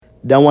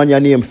That one your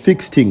name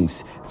fix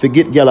things.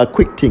 Forget gal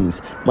quick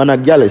things. Man a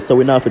gal so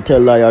we not have to tell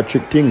lie or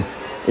trick things.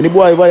 Any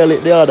boy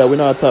violate the other, we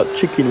not talk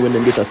chicken when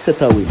them get a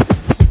set of wings.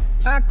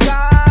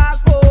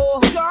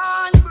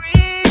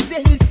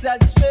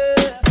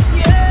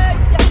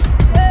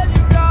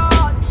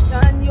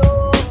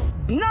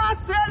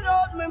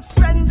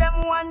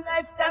 One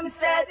life, them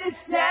said the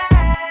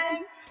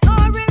same.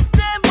 Or if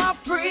them are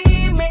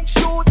free, make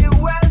sure the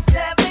world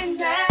 7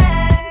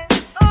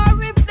 days.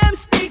 Or if them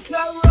stick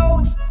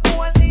around,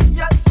 only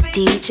just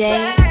DJ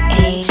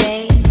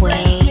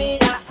Wayne.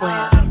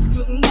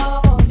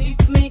 No,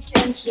 if me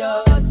can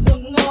just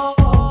know.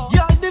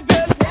 You're the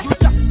girl,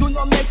 do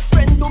not make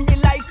friends, do me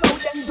like how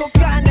them do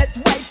planet.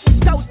 Wipe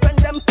it out when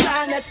them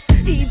planet.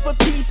 Evil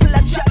people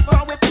that chat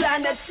on we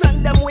planet.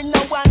 From them we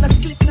no wanna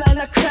split on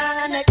a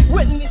chronic.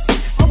 When we see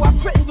our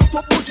friend do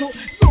to buju,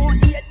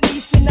 don't hate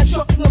me in a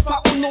truck no for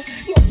uno.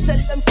 You sell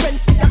them friend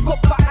for a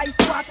cup of ice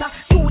water.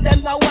 Show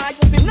them now why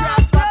you be not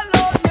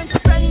alone. And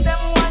friend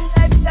them one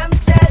life them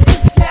said the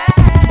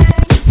same.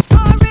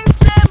 Or if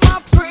them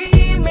are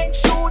free, make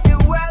sure the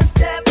world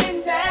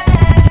 7 days.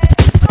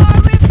 Or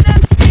if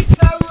them stick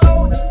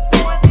around,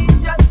 only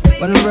just be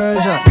one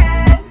version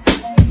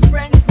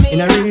in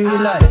a real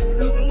life.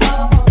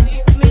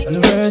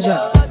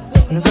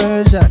 One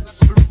version.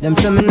 Them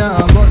say me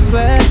nah but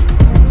swear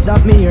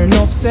that me hear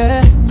enough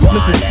say. Me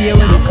fi stay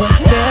where the cup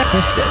stay.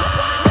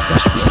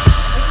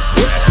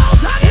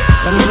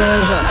 One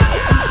version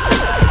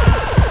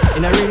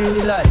in a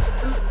real life.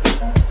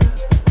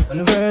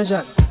 One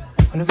version.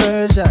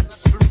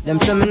 Them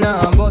say me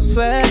nah but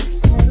swear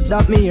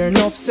that me hear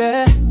enough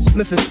say.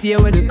 Me fi stay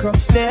where the crop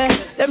stay.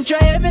 Them try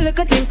every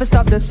little thing for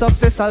stop the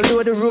success.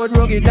 Although the road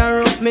rugged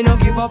and rough, me no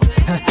give up.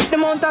 The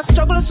amount of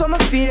struggles from my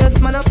face,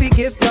 man I fi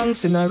give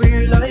thanks in a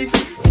real life.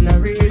 In a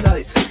real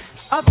life,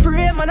 I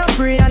pray, man I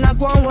pray, and I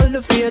go and hold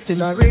the faith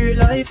in a real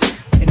life.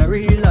 In a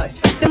real life,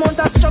 the amount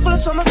of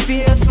struggles from my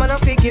face, man I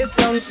fi give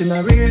thanks in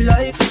a real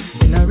life.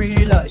 In a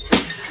real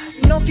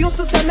life, enough used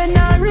to say me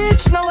not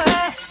rich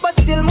nowhere, but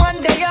still one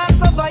day I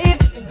survive.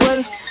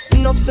 Well,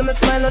 enough see me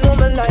smile and know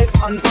my life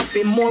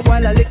unhappy more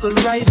while a little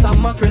rice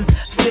and mackerel.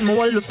 Still me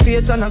hold the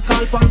faith and I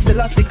call pan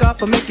Selassie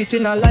for make it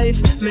in a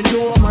life. Me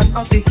know I'm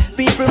unhappy.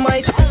 People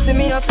might see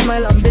me a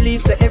smile and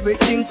believe say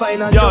everything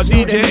fine and just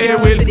DJ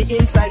will see the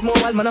inside more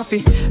while man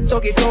happy.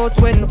 Talk it out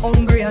when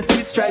hungry and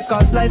twist stripe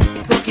cause life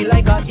lucky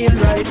like a hill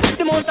ride.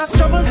 The amount of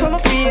struggles from my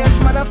face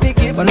man happy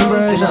give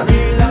thanks in a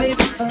real life.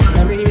 In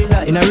a real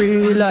life. In a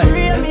real life.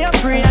 Pray me a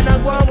pray and I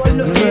go and hold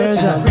the faith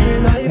in a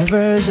real life.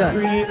 Version.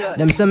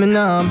 Them say me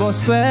nah but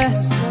swear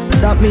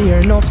that me hear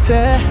enough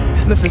say.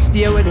 Me fi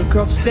stay where the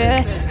crop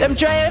stay. Them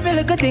try every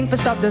little thing for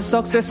stop the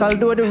success.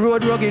 Although the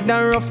road rugged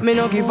and rough, me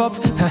no give up.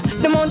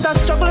 The amount of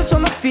struggles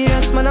from my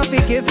face, man I fi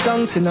give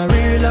thanks in a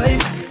real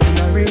life. In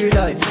a real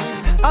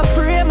life, I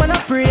pray, man I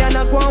pray and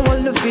I go and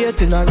hold the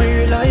faith in a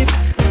real life.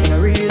 In a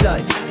real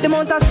life, the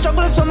amount of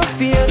struggles from my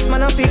face,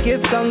 man I fi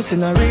give thanks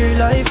in a real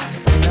life.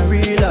 In a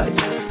real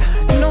life.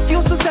 Enough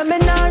used to say me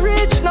not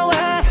rich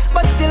nowhere,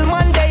 but still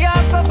one day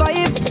I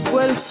survive.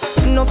 Well,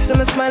 enough see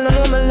me smile and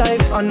know my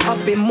life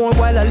unhappy more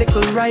while a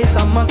little rice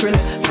and mackerel.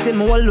 Still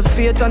me hold the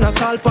faith and I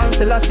call pan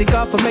Selassie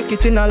for make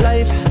it in a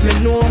life. Me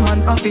know I'm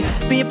unhappy.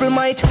 People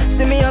might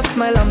see me and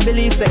smile and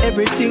believe say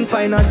everything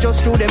fine and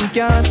just through them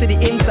can't see the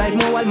inside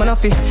more while man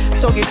happy.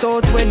 Talk it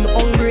out when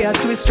hungry and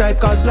twist stripe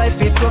cause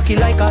life it rocky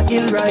like a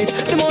hill ride.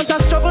 The amount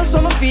of struggles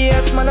from my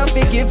face man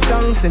happy give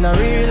thanks in a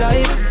real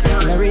life.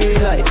 In a real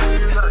life.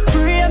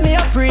 Pray me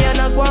a pray and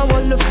I go and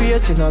hold the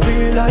faith in a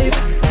real life.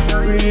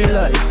 Real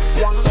life.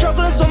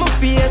 Struggles from my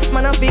face,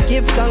 man I fi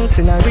give thanks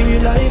in a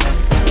real life.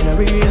 In a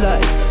real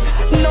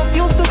life. Enough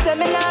used to say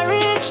me not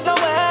rich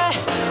nowhere,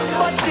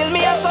 but still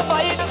me a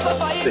survive.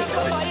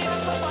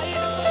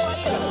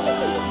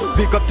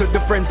 Big up to the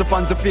friends, the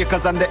fans, the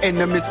fakers and the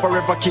enemies.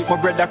 Forever keep my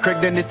brother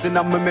Craig Dennis in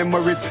my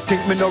memories.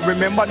 Think me no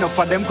remember, enough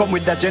of them come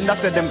with the agenda.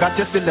 Say them got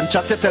you, still them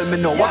chat, you tell me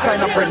no. What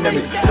kind of friend them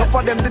is? Enough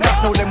of them did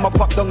not know them a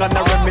pop down and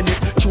a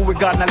reminisce. True we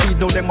gonna lead,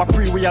 know them a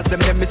pre, we as them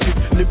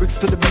nemesis. Lyrics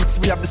to the beats,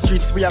 we have the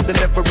streets, we have the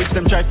leverage.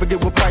 Them try to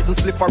give a prize and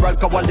slip for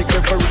alcoholic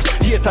leverage.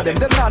 Hate of them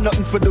not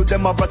nothing for do,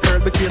 them have a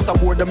turn. The case I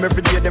wore them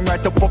every day, them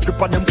right to fuck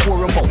up on them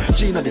forum out.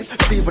 Gina this,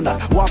 Steven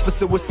that, want to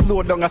say we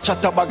slow down, a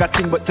chat about a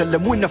thing, but tell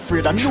them we not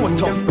afraid of no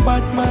tongue. Them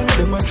bad man,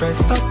 them a try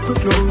stop we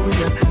glory,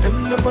 and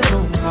them never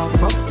know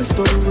half of the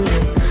story.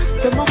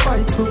 Them a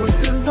fight, we will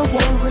still no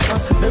war with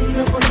us. Them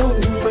never know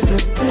we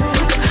protected.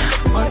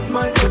 Bad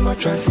mind, them a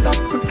try stop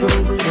we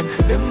glory, and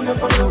them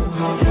never know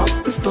half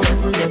of the story.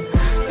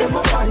 Them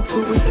a fight,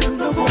 we will still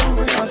no war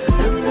with us.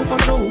 Them never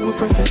know we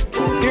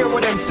protected. Hear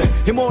what them say.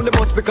 Him only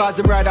bust because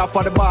him ride out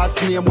for the boss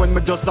name. When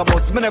me just a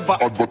bust, me never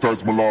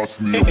advertise my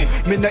last name.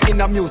 Me no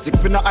in a music,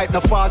 finna hype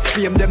no fast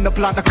fame. Them no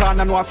plant the corn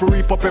and want to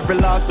reap up every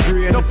last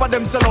grain. Enough of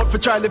them sell out for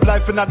try live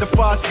life in the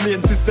fast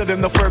lane. Sister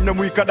them no firm, them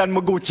weaker than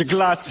my Gucci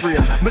glass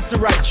frame. Me see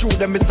right through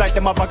them, it's like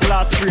them have a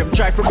glass frame.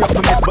 Try to rip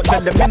the mates, but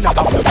tell them me not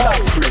have the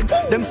glass screen.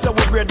 Them say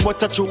we bread,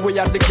 but a true we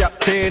are the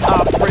captain.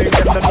 Offspring,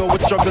 them don't know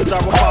what struggles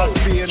are with fast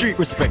pain. Street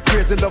respect,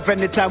 crazy love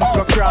anytime we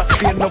go cross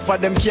pain. Enough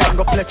of them can't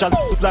go Fletcher's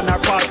than our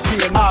past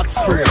pain. Ox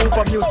free,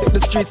 over music, the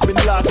streets been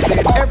last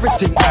lane.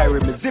 Everything I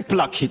remember,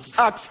 Ziploc hits,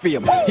 Ox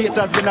fame.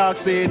 Haters been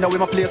asking, now we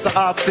my place a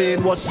half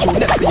thing. What's true,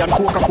 Nestle and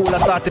Coca-Cola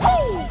started.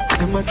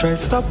 Them a try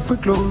stop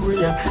with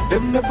glory and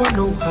them never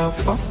know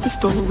half of the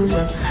story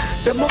and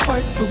them a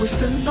fight but we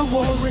still no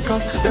worry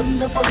cause them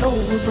never know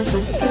we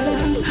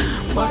protected.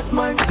 Bad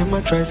mind, them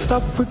a try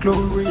stop with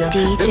glory and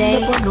them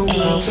never know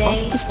half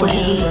of the story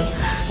and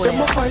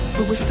them a fight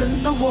but we still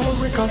no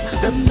worry cause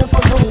them never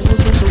know we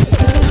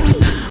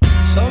protected.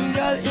 Some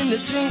girl in the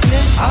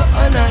twinkling of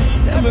an eye,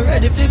 them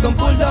ready fi come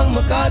pull down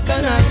my car,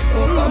 can I?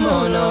 Oh come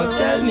on now,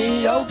 tell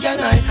me how can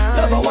I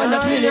love a one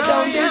that really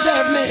don't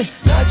deserve me?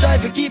 Not try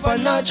to keep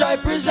and not try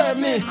preserve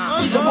me.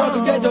 He's a boy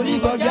to get a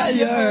leap, a girl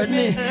you heard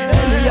me.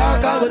 Henry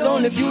Arkle but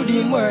only few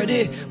deem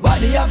worthy.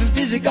 Body have it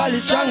physically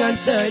strong and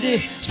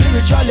sturdy.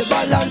 Spiritually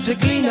balanced, we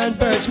clean and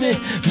purge me.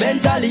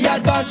 Mentally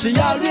advanced, we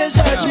always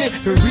urge me.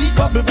 We read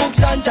couple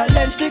books and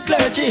challenge the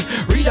clergy.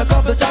 Read a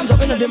couple psalms up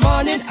in the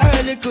morning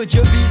early. Could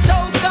you be so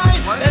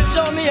kind and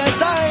show me a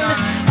sign?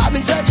 I've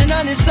been searching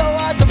and it's so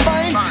hard to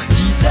find.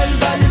 Decent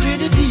values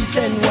with a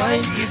decent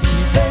wine.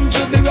 Decent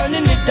should be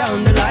running it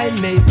down the line.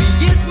 Maybe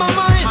it's my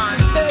mind,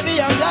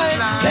 maybe I'm blind.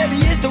 Maybe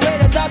it's the way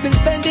that I've been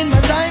spending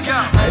my time.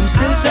 I'm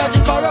still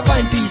searching for a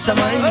fine peace of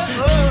mind.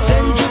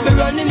 Decent should be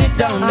running it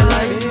down the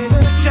line.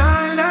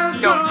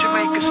 Yo,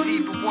 Jamaica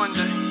Stevie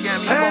Wonder, yeah,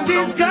 me And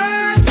he's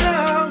got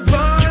love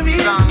on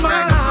his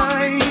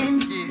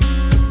mind,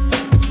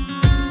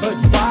 but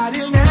what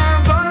he'll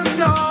never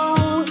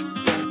know,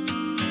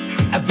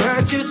 a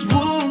virtuous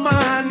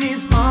woman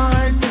is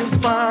hard to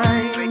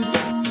find.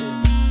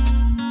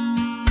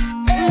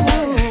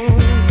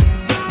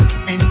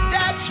 And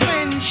that's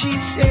when she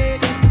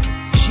said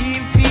she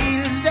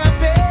feels the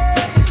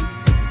pain.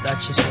 That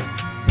she said.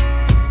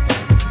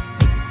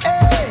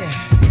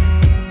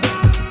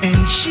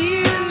 And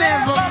she'll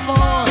never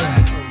fall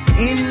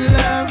in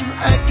love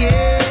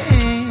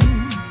again.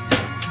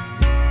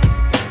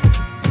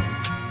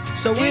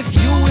 So if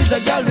you is a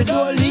girl with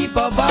no leap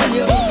of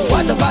value,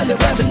 what a value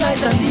every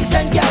nice and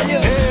decent girl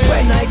you.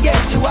 When I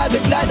get you, I'll be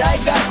glad I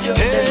got you.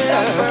 Then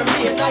stand for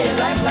me and now your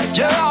life like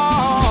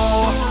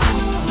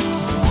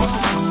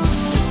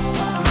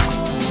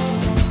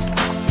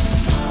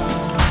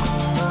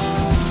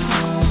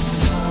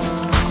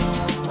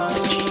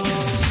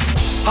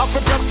have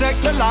to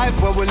protect the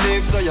life where we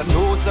live, so you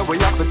know, so we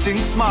have to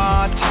think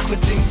smart.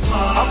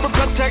 Have to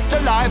protect the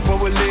life where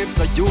we live,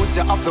 so you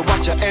have to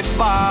watch your head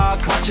back.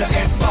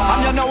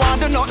 And you don't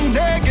want to do nothing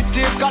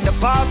negative, got the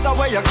past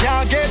away you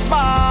can't get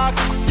back.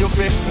 You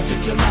feel,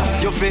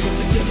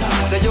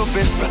 say you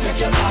feel,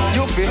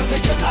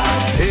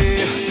 hey.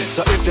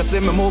 So if you see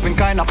me moving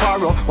kinda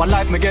paro, one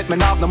life me get me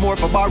now no more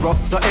for borrow.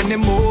 So any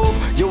move,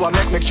 you will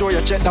make sure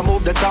you check the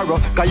move the tarot.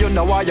 Cause you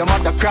know why your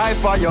mother cry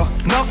for you.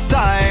 Enough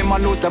time I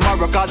lose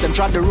tomorrow, cause them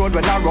try the road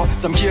when narrow.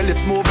 Some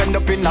careless move end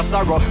up in a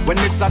sorrow. When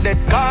it's a dead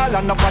call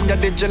and up on your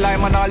digital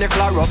line and all your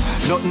claro.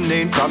 Nothing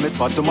ain't promised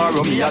for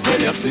tomorrow, me I tell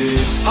you see.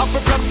 Have to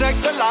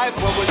protect the life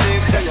where we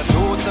live, so you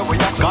know, so we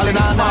have to calling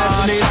on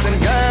nice listen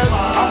girls.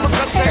 Have to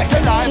protect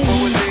the life where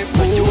we live,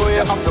 so you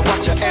have to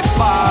watch your head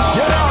back.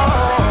 You know,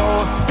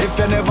 if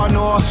you never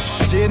know,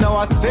 she know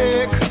I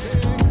speak.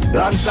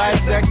 Long side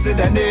sexy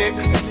than Nick.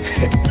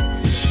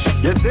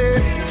 You see?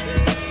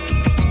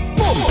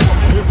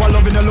 If I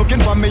loving you looking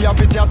for me, I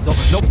fit ya so.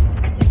 No.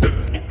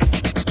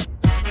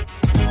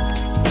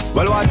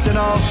 Well, watch you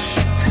now.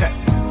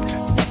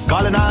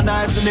 Calling all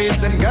nice and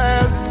decent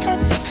girls.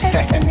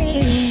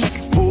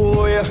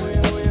 Boy.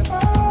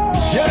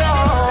 You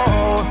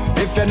know,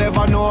 if you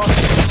never know,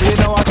 she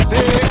know I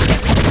speak.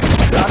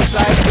 Long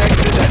side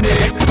sexy than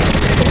Nick.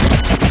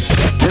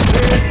 You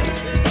see?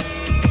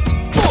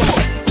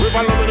 If I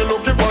love you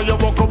looking for you,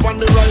 walk up on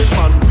the right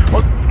man.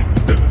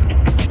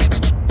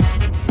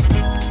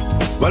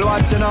 Well,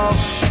 watch you now.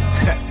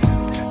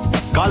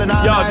 Calling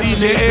all nice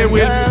DJ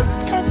Airwave.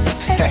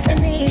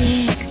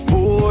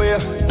 Boy.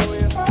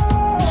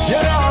 You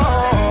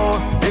know,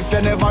 if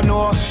you never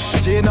know,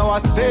 she know I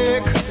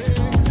speak.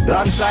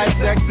 Long side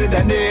sexy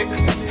than Nick.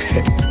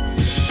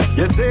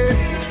 You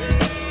see?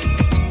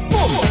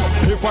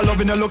 If I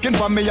loving you looking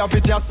for me, I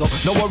fit ya so.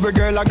 No worry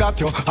girl, I got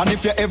you. And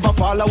if you ever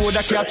fall, I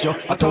woulda catch you.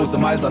 1,000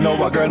 miles an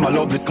hour, girl, my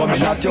love is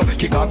coming at you.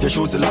 Kick off your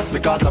shoes, relax,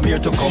 because I'm here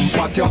to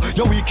comfort you.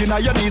 You're weak in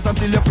your knees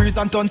until you freeze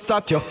and turn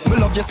stat you. Me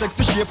love your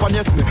sexy shape and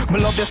yes, me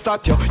love your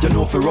stature. You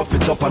know if you rough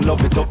it up and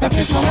love it up, that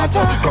is my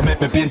matter. Come make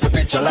me paint a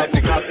picture like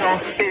Picasso.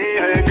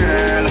 Hey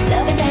girl,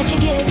 loving that you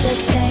give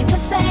just ain't the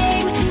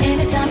same.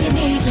 Anytime you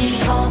need me,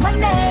 call my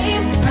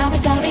name.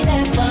 Promise I'll be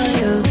there for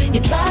you.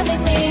 You're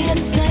driving me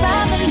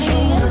insane.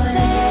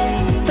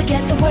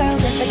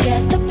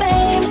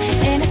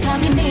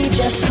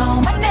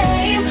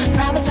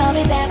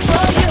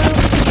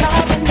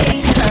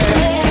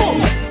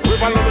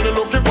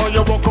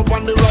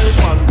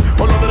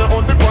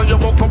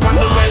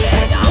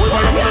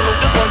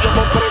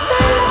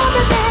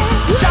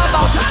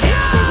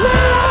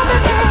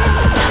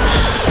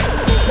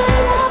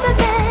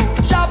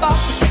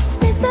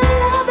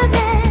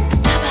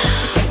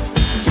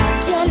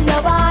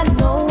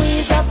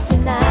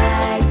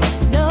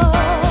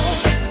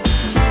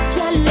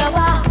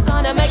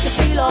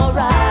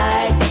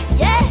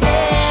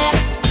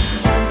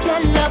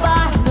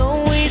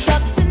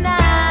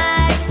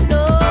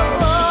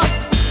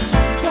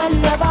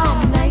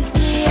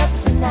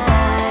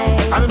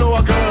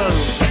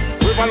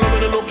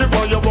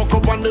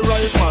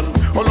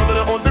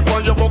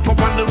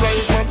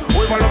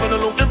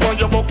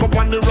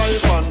 the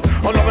right man.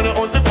 I'm loving the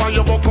only fire,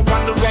 you walk up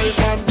on the right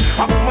man.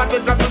 I'm on my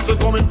take a picture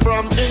coming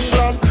from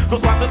England. To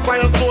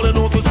satisfy her soul and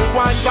also she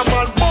wants a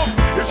man.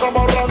 It's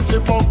about run, she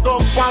fucked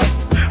up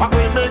fast. I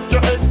will make you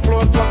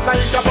explode just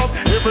like a bomb.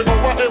 Every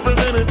hour, every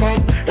minute,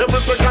 man. Every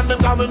second, them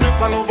call me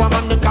Miss Lover,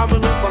 man. They call me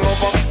Miss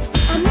Lover.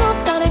 I'm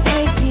not gonna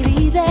take it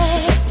easy.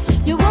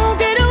 You won't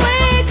get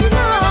away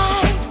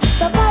tonight.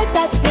 The vibe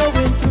that's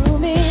flowing through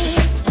me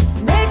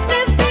makes me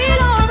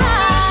feel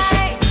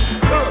alright.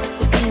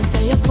 You claim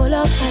say you're full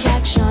of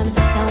attraction.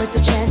 Now it's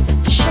a chance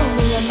to show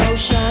me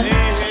emotion.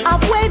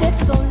 I've waited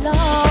so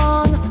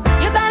long.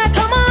 You better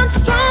come on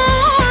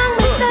strong,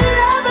 Mr.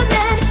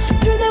 Loverman.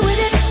 Do me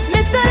with it,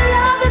 Mr.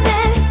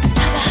 Loverman.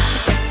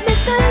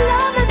 Mr.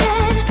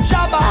 Loverman.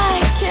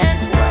 I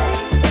can't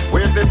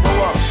wait. Wait it for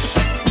what?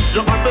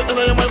 You got the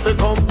inner you might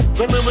become.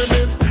 Tell me with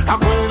it. I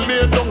go and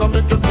lay down and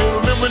make you feel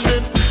me with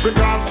it.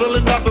 Because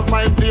feeling that is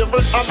my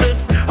favorite habit.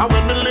 And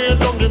when me lay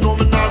down, you know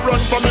me not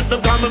run from it.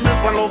 Them call me Miss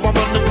Lover,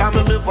 man. They call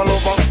me Miss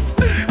Lover.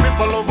 Miss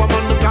Lover,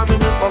 man. They call me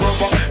Miss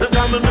Lover. They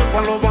call me Miss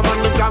Lover, man.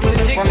 They call me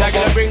Miss Lover. They're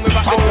gonna bring me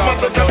back to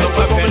the top.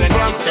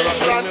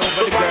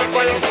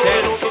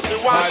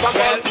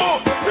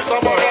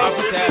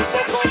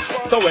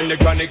 So when the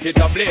chronic hit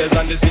a blaze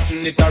and the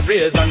sitting it a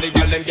raise and the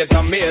girl them get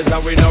amazed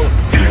and we know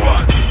you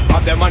want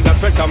have them under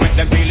pressure, make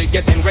them feel it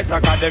getting wetter.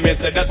 Cause them may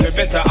say that we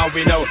better and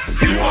we know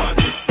you want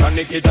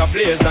chronic hit a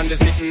blaze and the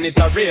sitting it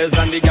a raise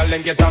and the girl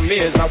them get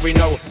amazed and we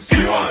know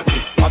you want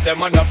have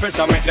them under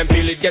pressure, make them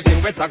feel it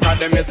getting wetter. Cause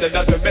them may say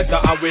that we better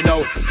and we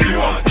know you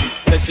want.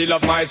 Say she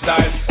love my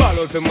style,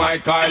 follow for my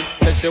Kyle.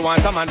 Say she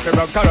want a man to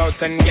rock her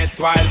out and get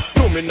wild.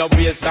 2 me no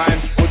waste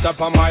time, put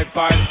up on my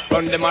file.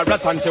 Run the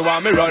marathon, she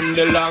want me run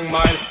the long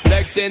mile.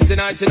 Next thing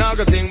tonight, she not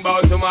gonna think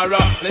about tomorrow.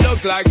 They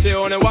look like she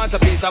only want a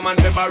piece of man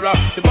to borrow.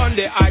 She bond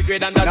the high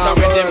grade and that's how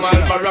we the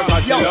Marlboro.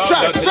 Cause she love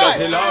that,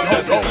 she love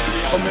that.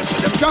 Come and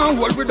see them can't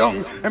hold we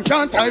down, them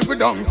can't tie we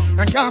down,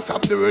 and can't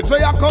stop the words. So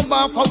you come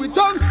off how we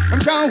tongue, them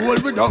can't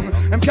hold we down,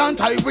 them can't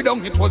tie we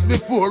down. It was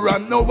before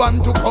and no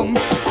one to come.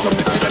 So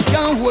me see them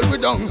can't hold we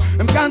down,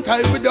 them can't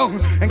tie we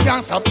down, and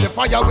can't stop the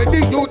fire with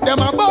the youth them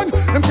a burn.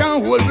 Them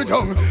can't hold we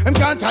down, them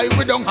can't tie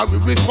we down. How we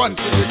respond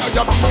to the now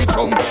you bring the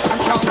tongue. Them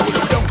can't hold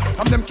we down,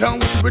 and them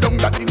can't hold we down.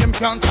 That mean them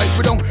can't tie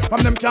we down,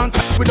 and them can't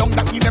tie we down.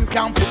 That mean them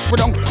can't push we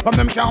down, and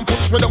them can't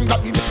push we down. That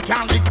mean them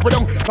can't lick we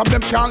down, and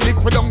them can't lick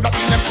we down. That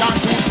mean them can't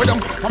shoot we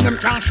down, and them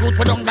can't shoot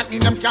we down. That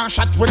mean them can't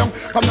shot we down,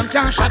 and them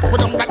can't shot we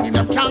down. That mean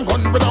them can't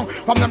gun we down,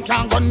 and them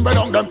can't gun we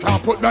down. Them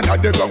can't put none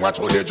of the gun. Watch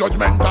how the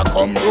judgment a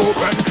come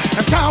open.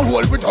 Them can't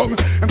hold we tongue,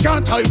 them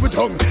can't tie we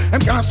tongue,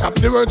 them can't stop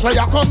the words where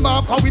you come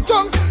off how we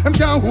tongue. Them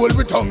can't hold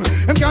we tongue,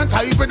 them can't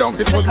tie we down.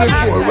 It was before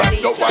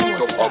and no one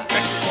to come.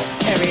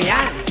 Carry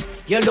on,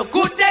 you look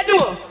good they do.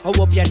 I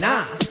hope you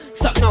not.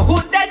 Suck no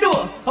hood they do.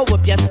 I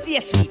hope you stay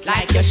sweet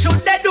like you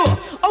should they do.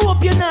 I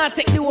hope you not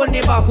take the whole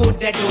neighborhood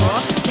they do.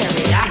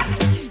 Carry on,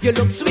 you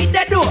look sweet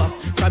they do.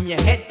 From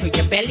your head to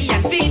your belly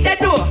and feet they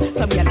do.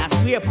 Some you not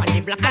swear upon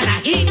the block and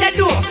I eat they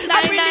do.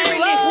 I really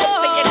hope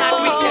so you're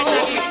not weak they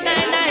do.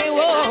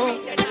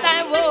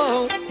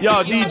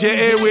 Yo, DJ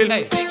A-Will.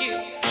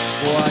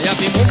 Boy, I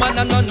be woman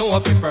and no know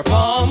if he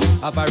perform.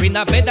 Have her in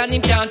a bed and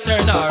him can't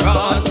turn her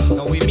on.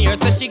 Now we mirror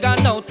say she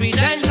gone out with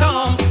and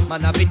come.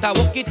 Man a bit a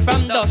walk it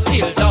from dusk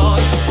till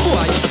dawn.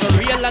 Boy, used to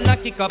real and a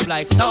kick up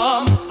like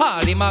storm.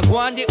 All him a go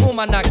and the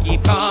woman a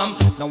keep calm.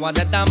 Now one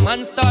that the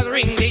man start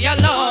ring the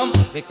alarm.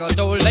 Because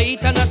all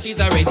late and now she's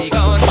already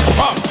gone.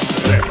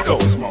 Let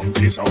those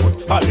monkeys out.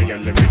 Holly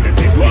and the rhythm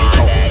is me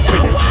out.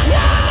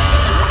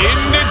 In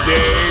the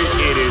day,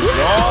 it is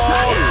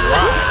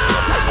alright.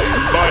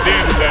 But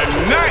in the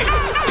night,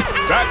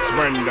 that's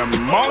when the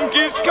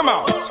monkeys come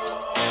out.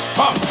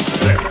 Ha!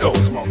 Let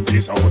those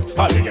monkeys out.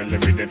 Holly and the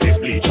rhythm is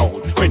bleach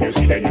out. When you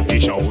see them, you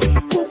fish out.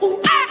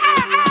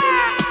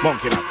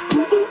 Monkey now.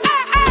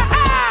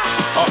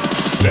 Ha!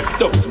 Let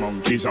those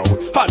monkeys out.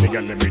 Holly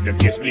and the rhythm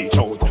is bleach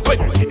out.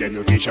 When you see them,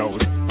 you fish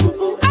out.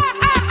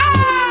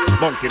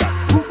 Monkey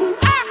now.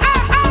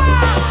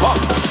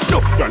 No,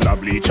 y'all a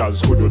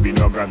bleachers could be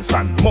no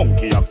grandstand.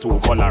 Monkey have 2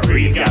 color,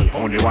 real gal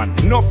only one.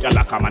 Enough y'all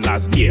a come and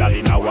as girl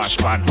in a wash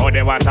pan. How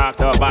they want talk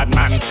to a bad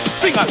man?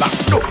 Sing along.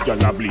 No,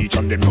 y'all a bleach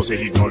and them no say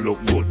it no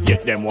look good.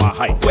 Yet them want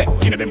hide well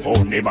in them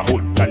own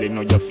neighborhood. Y'all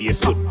know your face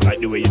good like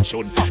the way it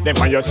should. Them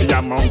when you see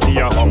a monkey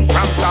a hung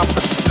cramped up.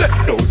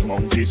 Let those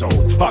monkeys out.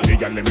 All the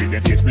y'all them with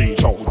them face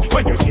bleach out.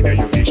 When you see them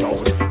you fish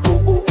out.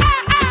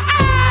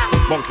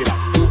 Monkey that.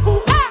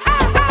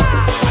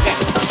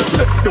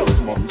 Let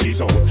those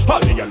monkeys out. All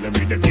the y'all them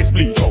with them face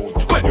bleach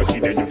out. When you see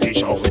them you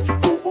fish out.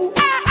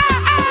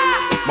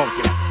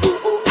 Monkey that.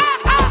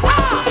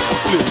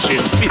 Blue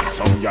shell fit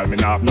some y'all me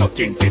nah have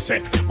nothing to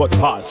say. But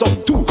Paul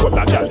some 2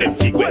 color y'all them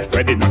fig well.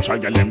 Ready natural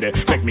y'all them there.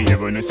 Make me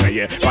ever no say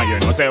yeah. But you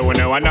know say when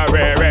you wanna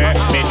rare.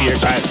 Me dear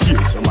child,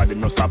 you somebody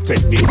no stop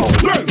take the whole.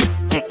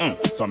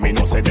 So me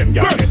no say them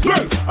y'all miss me.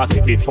 I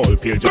take the full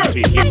pill just to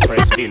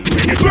impress Bill.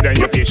 When you see them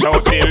you fish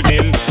out till.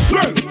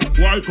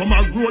 Why like from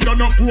a road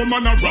and a poor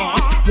man a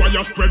rat. Why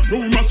you spread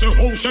rumors say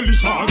how Shelly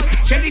saw?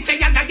 Shelly say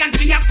a lion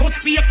she a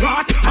cuss be a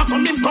clot. How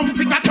come him come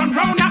pick a turn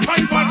round and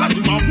find for? Cause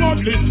him a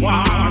worthless boy.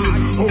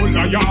 Oh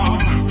liar,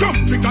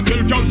 come pick a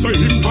tell girl say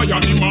him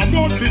tired. Him a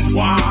worthless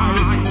boy.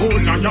 Oh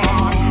liar,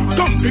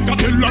 come pick a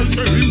tell I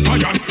say him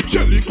tired.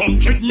 Shelly come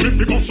check me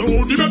because so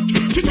the bet.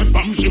 She said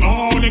fam she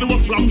on and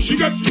what flam she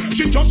get.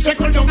 She just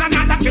circle down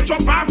another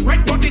ketchup and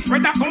bread. But this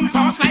bread a come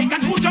fast like a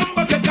new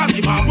jumbo jet. Cause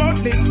him a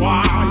worthless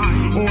boy.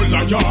 Oh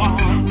liar,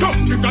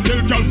 come pick a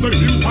tell girl say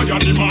him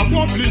tired. Him a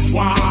worthless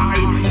boy.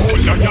 Oh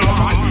liar,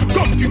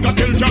 come pick a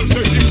tell girl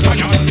say him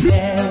tired.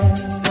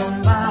 Yes,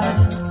 un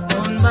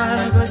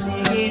bar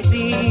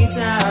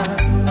cosita.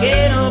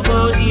 Que no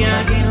podía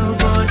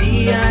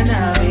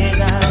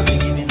navegar.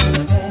 Giving to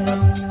the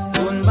best.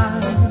 Un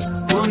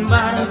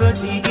bar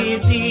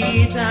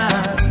cosita.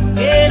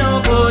 Que no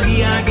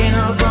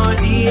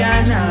podía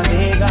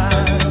navegar.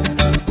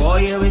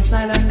 Boy, you is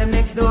silent, them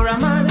next door a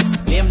man.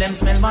 Blame them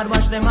smell bad,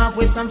 wash them up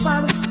with some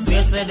fab.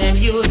 Swear say them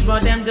huge,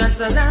 but them just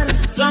a land.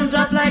 Some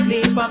drop like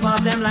leaf, pop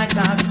off them like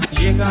tag.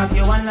 Shake off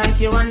your one like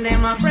you and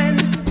them a friend.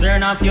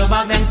 Turn off your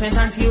back, them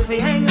sentence you fi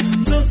hang.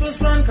 So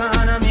run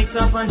corner, mix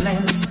up and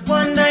blend.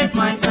 One night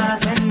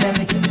myself and then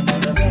we give them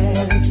the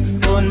best.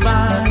 Un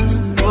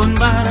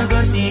bar,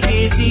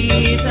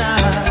 cosita.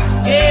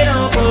 Que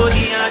no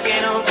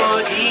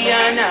podía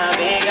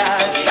navegar.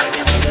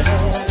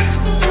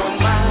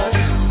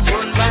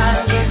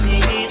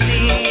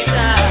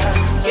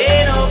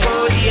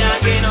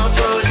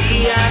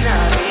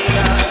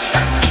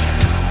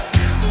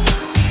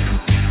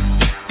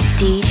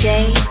 DJ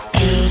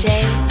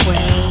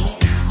Way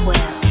Well,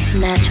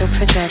 natural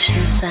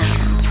progression sound.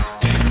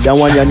 That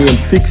one your name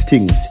fix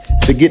things.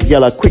 Forget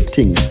gyal a quick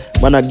things.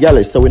 Man a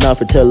gyal so we not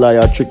have to tell lie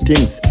or trick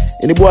things.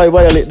 Any boy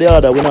violate the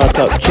other, we not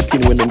talk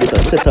chicken when them get a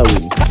set of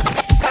wings.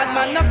 Bad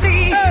man a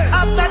flee.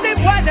 After the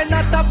boy they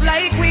not up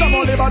like we. Some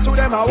only but to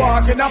them a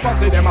walking up and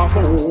see them a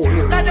fool.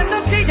 Let them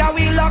not see how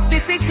we lock the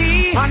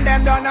city. And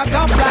them done a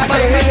top like Bad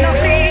man a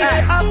flee.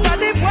 After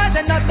the boy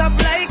they not up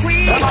like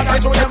we. Some only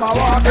to them a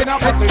walking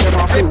up and see them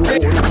a fool.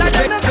 Let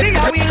them not see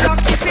how we lock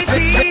the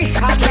city.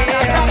 And them a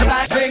top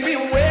like take me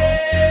away.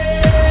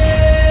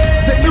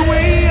 Take me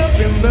way up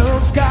in the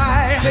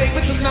sky. Take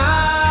me tonight.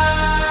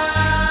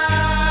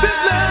 This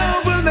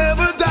love will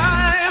never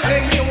die.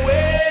 Take me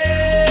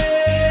away.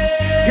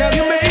 Girl,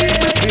 you make me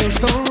feel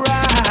so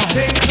right.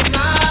 Take me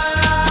tonight.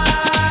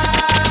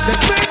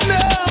 Let's make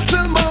love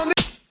till morning.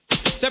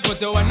 They put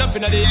the one up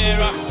in the air,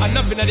 and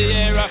up in the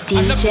air, and up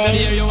in the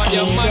air. You and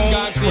your man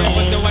can't clear.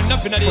 Put the one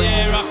up in the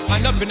air,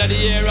 and up in the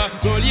air.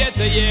 Roll year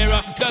to year,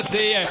 just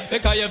the year.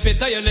 Because you fit,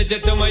 you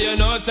legit to me, you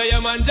know. So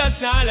your man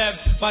just not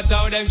left. But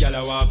how them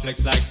gyal want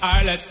flex like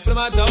Arlet. No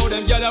matter how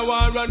them gyal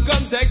want run,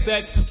 come text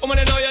it. Woman,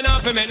 you know you're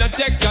not for me, no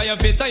check. Because you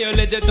fit, you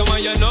legit to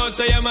me, you know.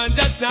 So your man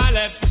just not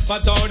left.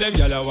 But how them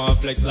gyal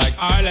want flex like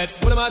Arlet.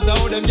 No matter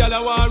how them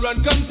gyal want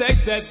run, come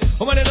text it.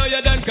 Woman, you know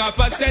you done cop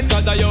a cent.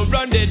 Cause you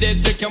run the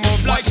district, you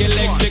move like a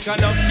leg. Stick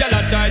enough, y'all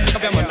a try to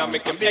come and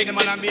make them big.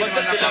 But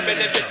you still a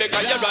benefit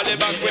because you rally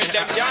back with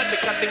them. Can't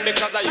take a thing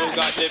because you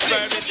got the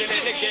permission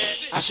in the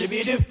case. I should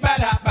be the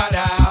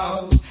bada-bada.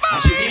 I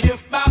should be the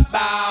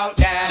ba-bow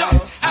down.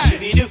 I should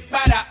be the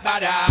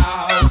bada-bada.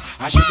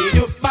 I should be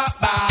the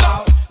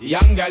ba-bow.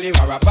 Young girl, you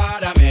are a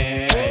part of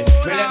me.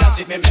 Well, let us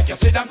see me make you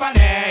sit down for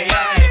me.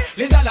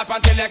 Listen up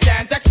until you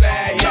can't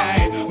explain.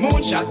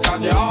 Moonshot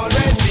cause you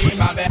always see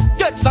my bed.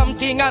 Get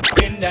something up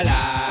in the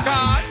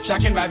line.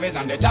 Shocking vibes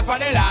on the top of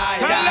the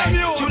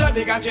line. Shoot up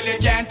big until you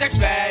can't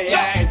explain.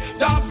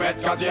 Don't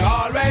fret cause you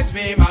always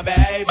be my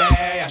baby.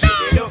 I should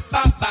be look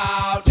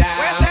about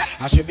down.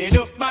 I should be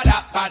look down.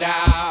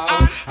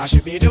 I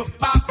should be look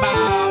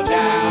down.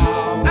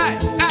 Hey,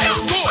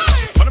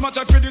 what am I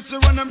trying for this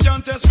when them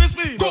can't test me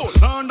speed?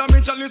 And I'm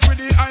in chalice with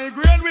the high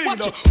grade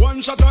weed.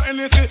 One shot of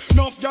NSC,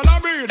 enough gyal a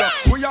breed.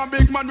 We are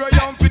big man, we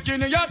are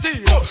picking in your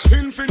teeth.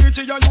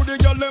 Infinity, and you the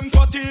girl them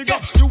fatigue.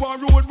 You a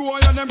road boy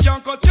and them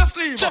can't cut your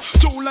sleeve.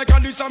 True like a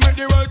this, I make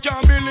the world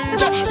can't believe.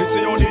 This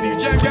is how the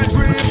DJ get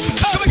green.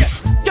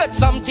 Get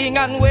something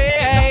and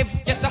wave.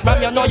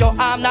 From you know your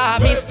arm now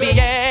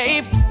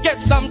misbehave.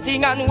 Get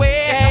something and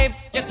wave.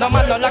 No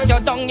man no lock you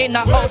down in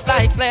a house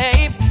like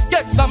slave.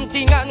 Get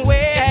something and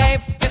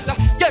wave.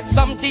 Get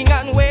something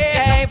and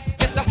wave.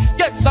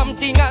 Get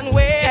something and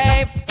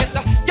wave.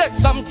 Get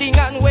something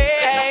and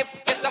wave.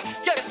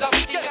 Get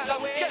something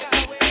and wave.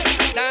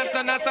 Dance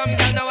on some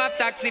girl now have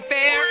taxi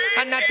fare.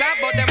 And not talk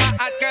about them a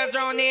hot girls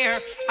round here.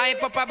 I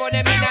pop about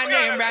them in a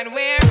name brand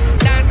wear.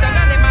 Dance on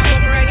them a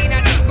come right in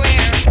at the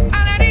square.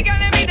 And a the girl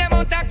them in them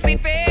out taxi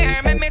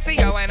fare. Me see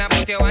you when I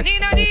put you one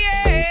in the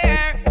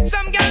air.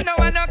 Some girl know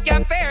I knock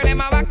your fare.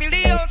 Them a walk till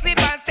the whole slip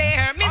and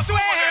stare. Me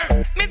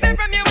swear, me say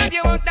from you if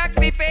you want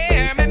taxi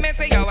fare. Me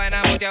see you when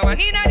I put you one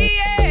in the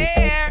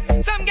air.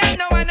 Some girl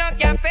know I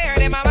knock your fare.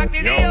 Them a walk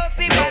till the whole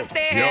slip and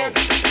stare.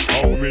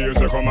 How me used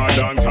to come and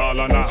dance hall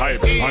on a high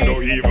vibe. And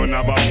don't even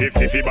have a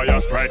 50 fee by your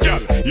Sprite, girl.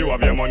 You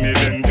have your money,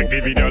 then take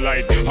the video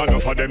light.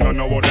 Enough of them don't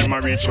know what them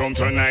a reach home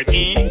tonight.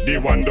 The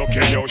one don't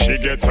care how she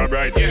gets so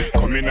bright.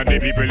 Come in and the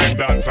people them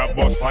dance a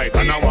bus fight.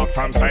 And I walk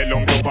from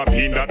silent to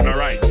Papine, that no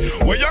right.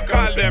 What you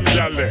call them,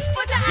 girl? Girl,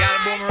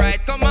 boom right,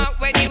 come out,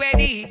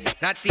 ready.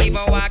 Not even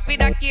walk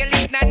with a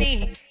careless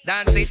nanny.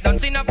 Dance it, don't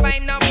see no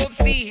find no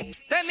boopsie.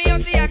 Tell me how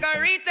see I go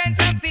reach and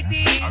some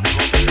city.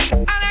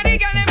 And I the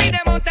girl me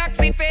them out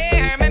taxi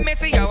fare. Make me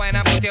see you when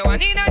I put you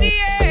one in the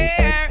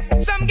air.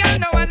 Some girl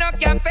no one no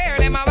can fare.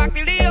 Them a walk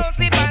till the whole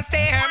sleep and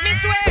stare. Me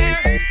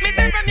swear, me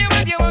say from you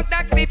if you want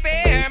taxi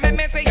fare. Make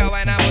me see you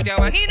when I put you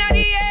one in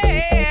the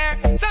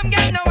air. Some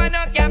girl no one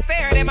no can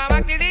fare. Them a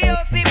walk till the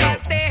whole sleep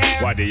and stare.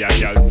 What do you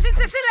girl? Since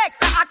it's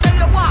selector, I tell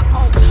you walk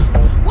out.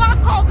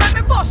 Walk out, let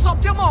me bust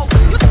up your mouth.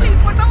 You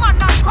sleep with the man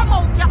that come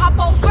out your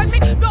house. When me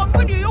done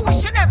with you, you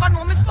wish you never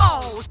know me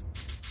spouse.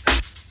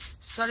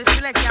 So the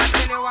selector, I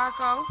tell you walk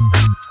out.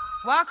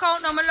 Walk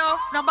out now, my love.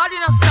 Nobody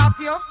no stop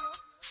you.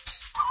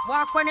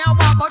 Walk when you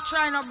walk, but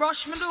try not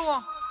brush me door.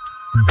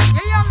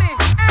 You hear me?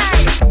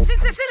 Hey,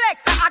 since it's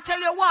selector, I tell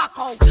you walk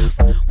out.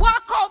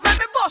 Walk out, let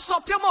me bust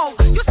up your mouth.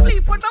 You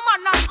sleep with the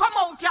man that come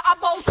out your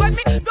house. When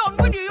me done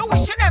with you, you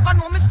wish you never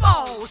know me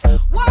spouse.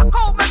 Walk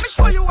out, let me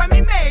show you when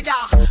me made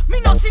her. Me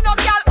no see no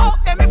girl out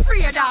there, me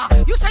afraid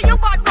her. You say you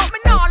bad, but me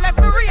now left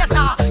me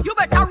razor. You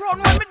better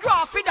run when me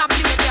draw for the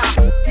blade, yeah.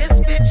 This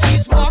bitch,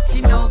 she's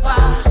walking over,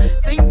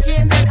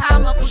 thinking that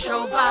I'm a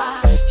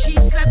pushover. She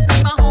slept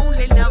with my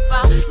only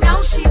lover.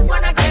 Now she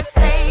wanna get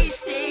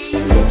tasty.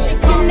 She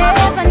can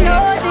never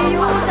know the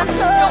use of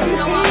something.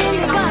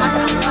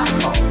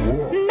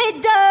 Me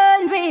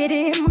done with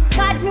him.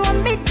 God know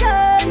me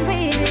done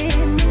with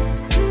him.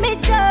 Me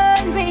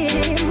done with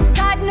him.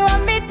 God know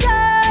me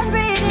done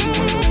with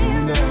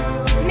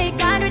him. Me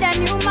gone with a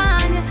new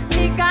man.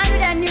 Me gone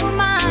with a new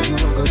man.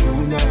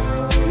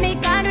 Me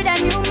gone with a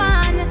new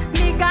man.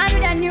 Me gone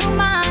with a new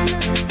man.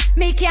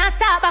 Me can't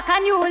start back a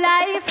new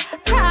life.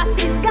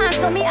 Cross is gone,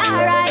 so me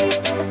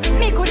alright.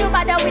 Me couldn't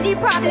bother with the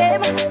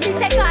problem. Me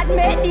say God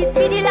made this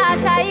be the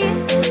last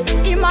time.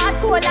 Him hard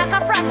cold like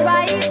a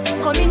frostbite.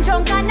 Coming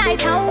drunk at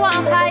night and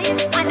one fight.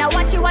 And I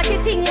watch you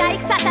thing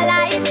like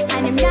satellite.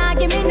 And him not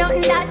give me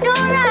nothing that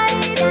don't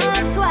right.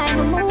 That's why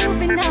I'm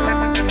moving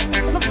on.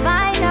 Me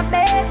find a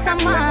better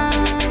man.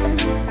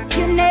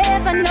 You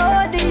never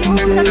know the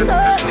use of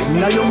something.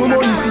 Now you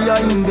money for your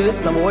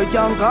invest. Now boy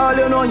can't call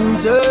you no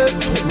himself.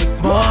 Me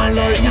small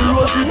like you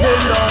was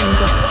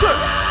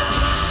dependent.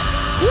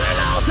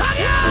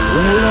 All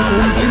a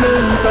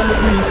compliment from the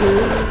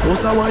preset.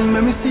 Boss a wine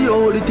make me see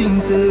all the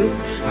things say.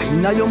 I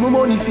know you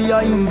money for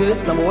your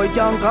invest. Now boy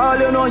can't call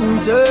you no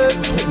himself.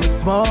 Me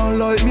small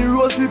like me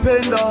rose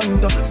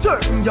dependent.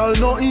 Certain y'all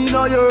not in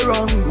a your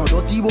wrong. My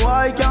dirty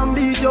boy can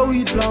beat you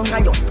with long.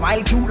 And you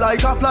smile cute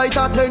like a flight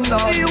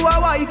attendant. You a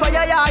wife for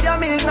your yard, your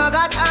milk not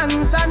got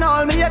hands. And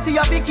all me yet you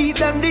have to keep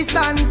them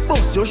distance.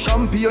 Boss your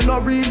champagne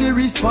not really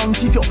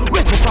responsive. You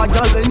wake up a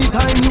girl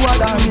anytime you a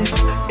dance.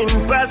 In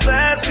past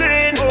the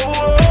screen,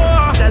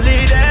 they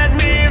leaded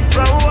me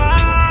from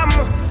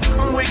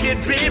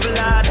wicked people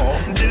had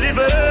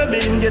deliver me.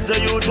 Get a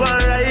youth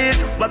one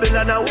rise.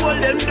 Babylon a hold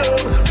them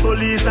down.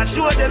 Police a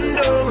show them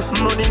down.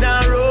 Money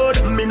na road.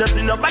 Me no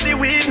see nobody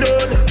we know.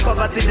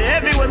 Poverty there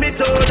everywhere me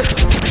told.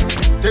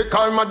 Take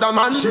her madam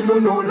and she no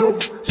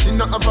love. She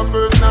not have a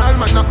personal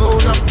man a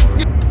own up.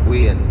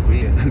 Wayne,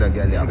 the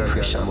girl you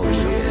pressure more.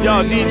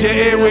 Yo,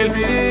 DJ will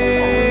be.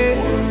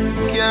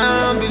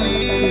 Can't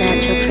believe.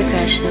 Natural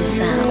progression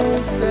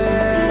sounds.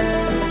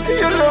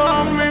 You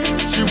love me.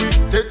 She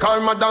will take her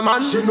madam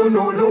and she no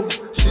love.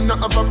 She not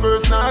have a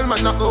personal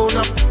man a own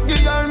up. Give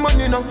her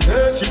money now,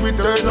 hey, she will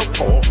turn up.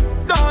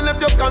 Don't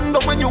left your condo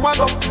when you walk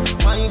up.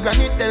 My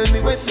granny tell me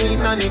we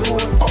seen on the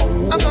road.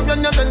 I come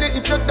your belly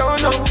if you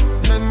don't know.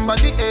 Remember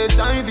the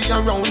HIV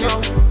around you.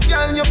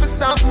 Girl, you fi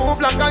stop move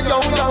like a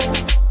yo-yo.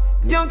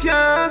 You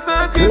can't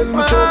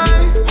satisfy.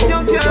 You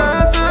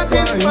can't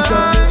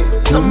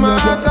satisfy. No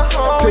matter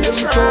how you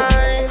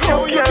try.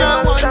 How you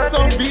can want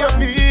some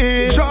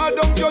baby. Draw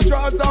down your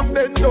drawers and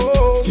bend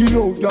low. Skin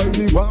out, girl,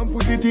 me want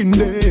put it in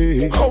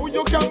there. How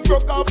you can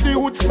broke off the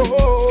hood so.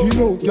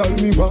 Skin out, girl,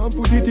 me want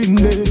put it in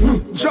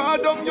there. Draw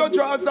down your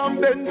drawers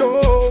and bend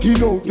low.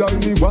 Skin out, girl,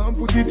 me want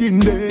put it in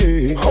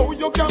there. How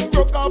you can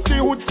broke off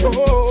the hood so.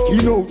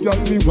 Skin out, girl,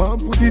 me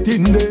want put it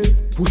in there.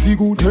 Pussy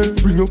good, hey,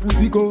 bring your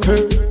pussy go,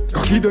 hey.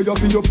 Cocky there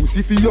for your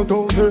pussy for your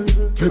toe, hey.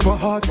 Pepper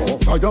hot,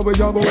 fire where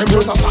you burn. Them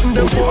just a fan,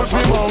 them fall for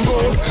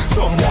mangos.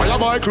 Some boy a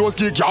buy clothes,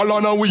 kick y'all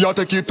on and we a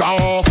take it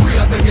off. We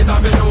a take it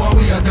off, you know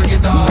we a take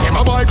it off. Them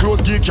a buy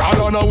clothes, kick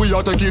y'all on and we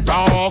a take it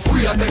off.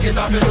 We a take it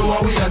off, you know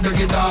we a take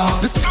it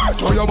off. The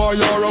skirt where you buy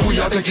your we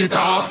a take it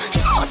off.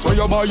 Shots where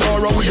you buy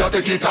your we a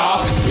take it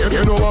off.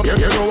 You know we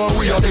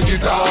a take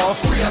it off.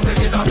 We a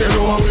take it off, you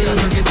know we a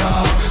take it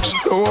off. She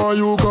know how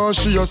you can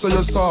cause she a say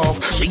you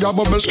soft. She a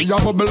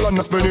bubble and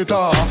a spin it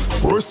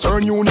off.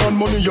 Western Union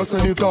money you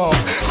send it off.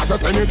 As I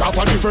send it off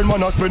a different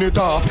man a spin it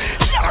off.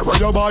 Yeah, where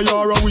you buy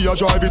her we a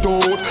drive it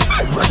out.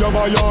 Where you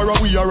buy her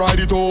we a ride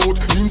it out.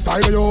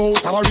 Inside of your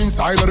house or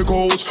inside of the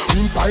coach.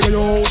 Inside of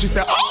your house she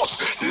say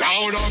ouch.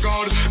 Loud of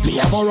God. Me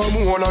have a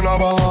Ramon and a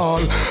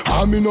ball.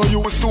 And me no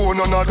use stone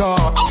and a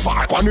dog. A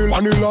fart on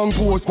the long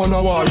post on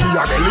a wall. Me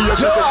a girl you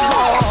just say she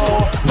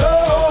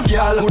no,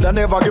 girl, coulda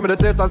never give me the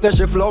taste and say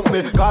she flunk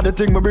me. Cause the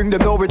thing me bring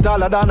them now it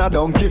taller than a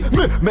donkey.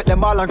 Me make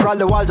them all and crawl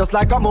the wall just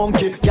like a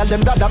monkey. Girl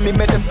them that me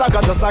make them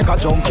stagger just like a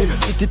junkie.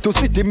 City to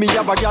city me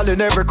have a girl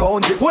in every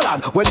country. Hold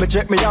on, when me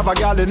check me have a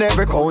girl in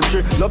every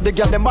country. Love the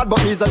girl them bad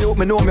but me's a youth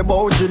me know me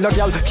boundary. No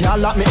girl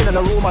can't lock me in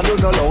the room and do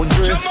no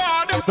laundry.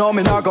 No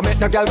me nah go make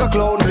no girl go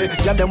clown me.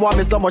 Girl them want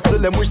me so much till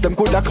them wish them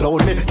coulda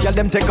clone me. Girl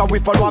them take a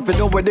whiff and want to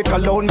know where they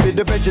cologne me.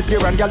 The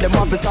vegetarian girl them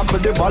want to sample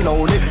the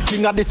baloney.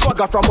 King of the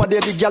swagger from what they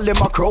the girl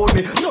them a crown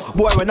me. No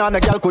boy when on a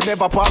girl could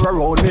never par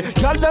around me.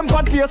 Girl them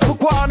on Facebook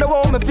wanna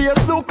want me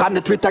Facebook and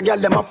the Twitter girl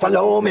them a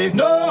follow me.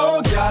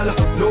 No girl,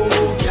 no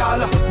girl,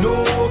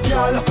 no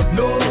girl,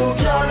 no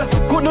girl.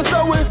 Couldn't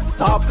say we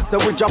soft, so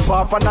we jump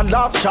off and a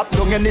laugh chop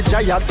down any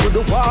giant to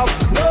the wharf.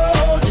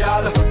 No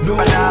girl, no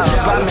girl.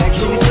 What make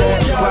she stay?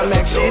 What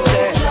make she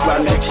stay?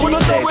 What make she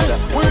stay?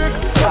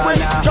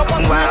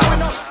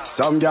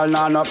 Some girl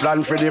nah no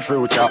plan for the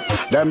future.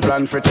 Them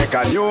plan for take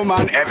a new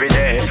man every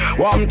day.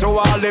 Warm to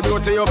all the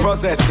beauty you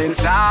possess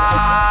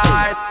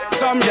inside.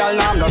 Some girl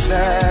nah no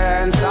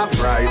sense of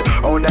pride.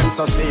 Oh, them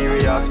so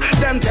serious.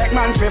 Them take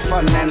man for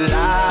fun and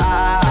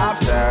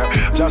laughter.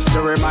 Just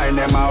to remind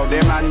them how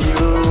they man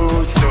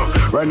used to.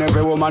 When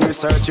every woman is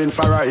searching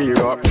for a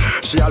hero,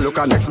 she a look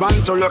a next man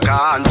to look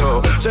on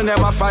to. She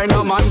never find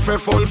a man for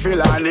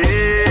fulfill her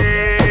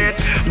need.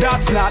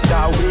 That's not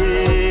the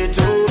way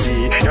to be.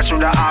 You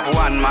shoulda have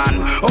one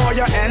man, or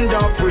you end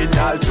up with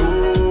all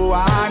 2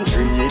 and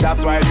 3.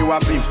 That's why you are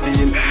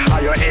 15,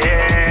 or you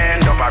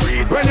end up a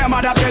read. When your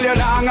mother tell you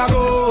long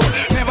ago,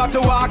 never to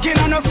walk in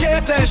on no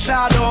skater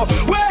shadow.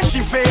 Where she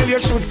fail, you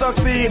should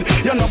succeed.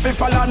 You know fi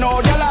follow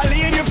no, girl I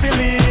lead you fi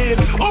lead.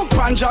 Hook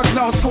and jocks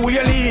now school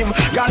you leave.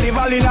 Got live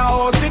all in a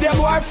house with your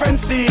boyfriend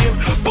Steve.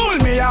 Pull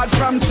me out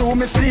from through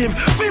me sleeve.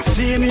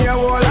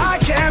 15-year-old I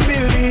can't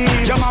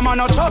believe. Your mama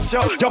no trust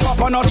you, your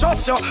papa no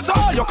trust you. So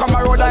you come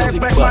around and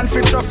expect man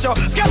fi trust you.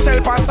 Skate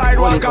help on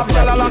sidewalk of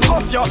tell all and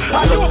cuss you.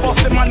 And you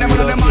bust the man them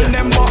and the man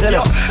them bust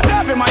you.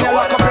 Every man you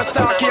lock up your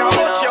stocky and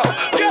watch you.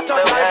 Get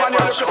up life and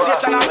you look a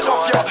station and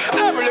cuff you.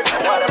 Every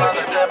little one of them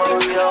is able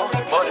to you.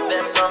 But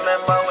them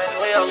remember when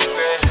we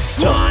hungry.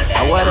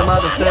 And what am I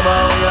gonna say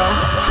about you?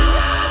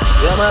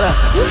 Yeah, man.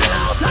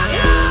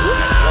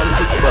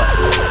 26 bucks.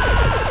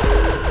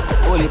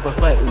 Only for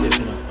fight with them,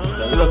 you know.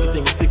 The lucky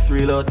thing is 6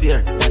 real out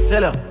here. I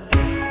tell you.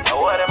 And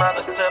what am I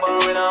gonna say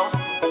about you now?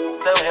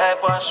 Say we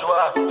hype and show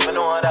off, we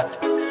know that.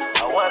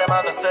 And what am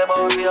I gonna say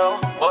about you?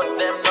 But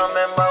them no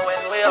remember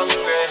when we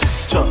hungry.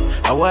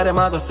 And what am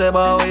I gonna say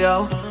about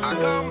you?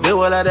 The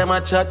whole of them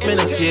a chat, me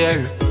no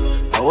care.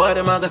 And what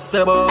am I gonna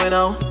say about you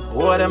now?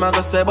 What am I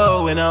gonna say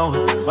about you now?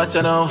 Watch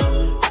you now.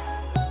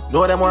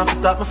 Know them want to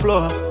stop my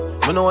flow.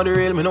 Me know the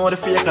real, me know the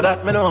fake of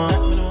that, me know.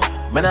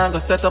 Me nah go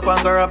set up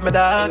and go rob me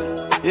dog.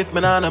 If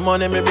me nah no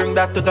money, me bring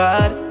that to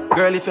God.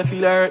 Girl, if you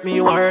feel hurt me,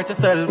 you won't hurt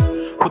yourself.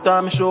 Put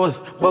on my shoes,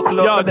 buckle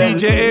up my belt.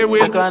 DJ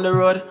A-Will. Back on the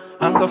road,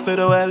 and go for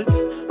the wealth.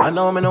 I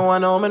know me know, I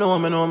know me know,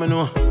 me know me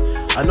know.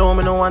 I know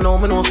me know, I know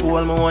me know for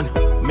all my one.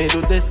 Me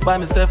do this by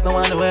myself, no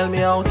one to help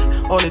me out.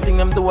 Only thing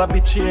them do a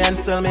bitch and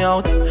sell me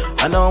out.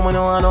 I know me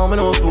know, I know me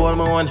know for all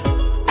my one.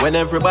 When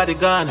everybody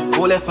gone,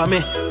 who left for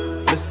me?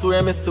 I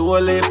swear me soul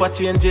life for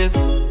changes.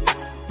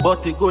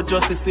 But it go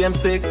just the same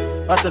sick.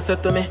 What you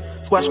said to me,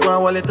 squash go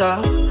and wall it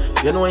off.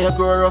 You know you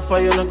grow rough or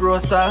you no grow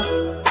soft.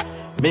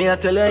 Me I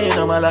tell you, you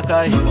know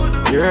Malachi.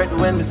 You hurt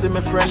when me see my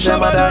friend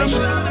them a die.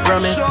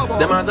 Promise,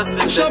 them a go sing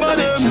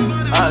destiny.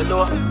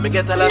 Although, me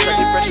get a lot of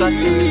depression.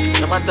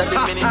 No matter the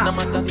minute, no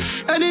matter the...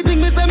 Anything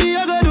me say me,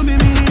 I go do me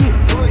mean.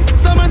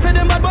 Someone say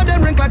them bad but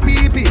them rank like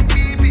pee-pee.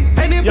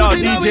 Any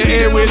pussy now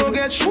we go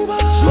get shuba.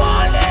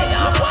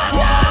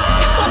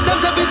 Them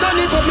say fi turn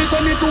it up, me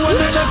turn it to one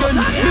touch again.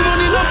 Me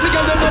money enough, me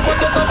girl them no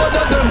forget about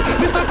them.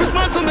 Mr.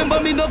 Christmas, remember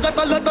me no got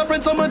a lot of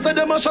friends. Someone say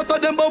them a shot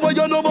at them, but what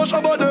you know about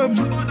shabba them?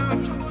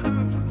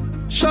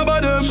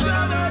 Shabba them,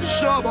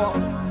 shabba,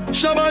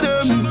 shabba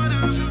them.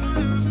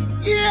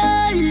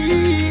 Yeah,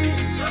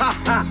 ha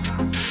ha.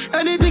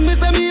 Anything me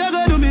say me, I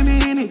go do me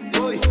mean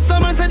it.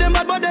 Someone say them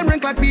bad, but them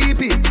rank like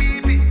pee-pee.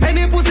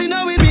 Any pussy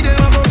now with me, them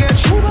a go get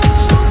shuba.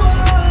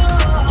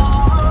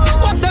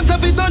 Them say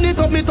fi turn it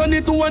up, me turn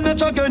it to one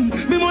notch again.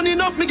 Me money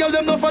enough, me girl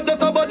them no for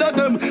that about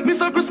them.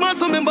 Mr. Christmas,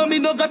 remember me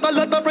no got a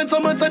lot of friends.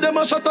 Someone say them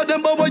a shot at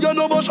them, but what you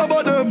know about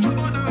shabba them?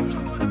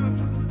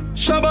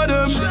 Shabba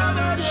them,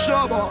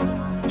 shabba,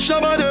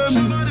 shabba them.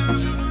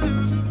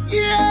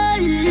 Yeah,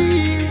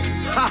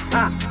 ha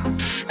ha.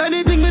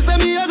 Anything me say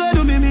me, I go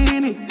do me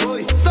mean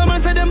it.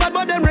 Someone say them bad,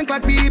 but them rank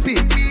like pee-pee.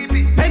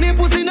 Any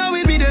pussy now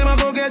with me, them a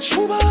go get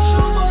shuba.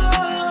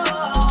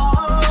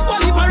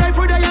 Well, if I ride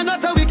through the yard,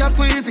 that's how we can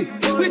squeeze it.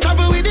 We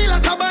travel with it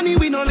like a bunny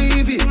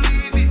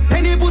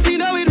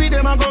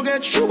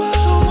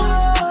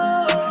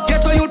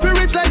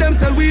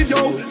need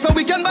yo. So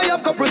we can buy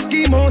up couple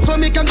schemos. So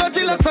we can go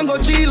chillax and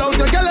go chill out.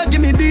 Your girl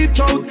give me deep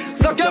throat.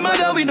 So your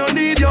mother we don't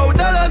need yo.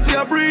 Dollars we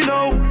are free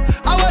now.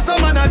 I was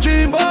some man a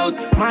dream about.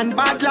 Man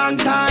bad long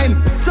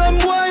time. Some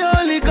boy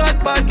only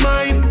got bad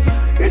mind.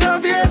 You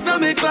don't fear so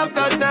me clock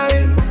that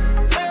time.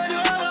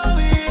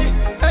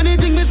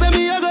 Anything me say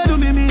me I go do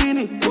me mean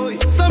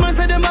it. Some man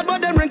say them bad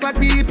but them rank like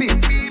pee-pee.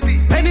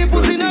 Any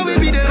pussy now we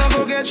be there and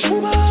go get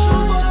shuba.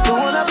 Don't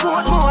wanna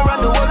put more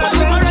on the world.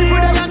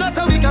 That's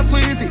how we can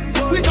squeeze it.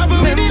 We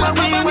travel with the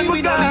like when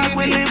we don't leave.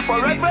 We live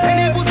forever.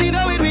 Any pussy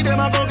now we them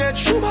and go get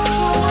shuba.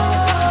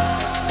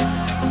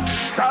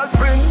 Salt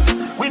Spring,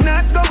 we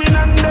not going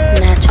under.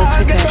 Natural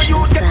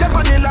progression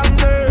sound.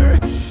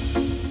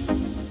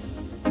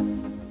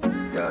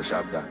 Yeah,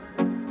 sharp that.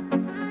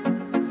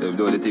 They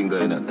do the thing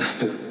going on.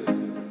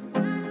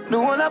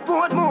 Don't wanna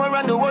put more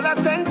on the whole of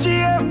St.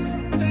 James.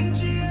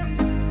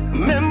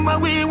 Remember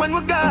we when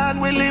we're gone,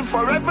 we live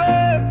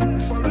forever.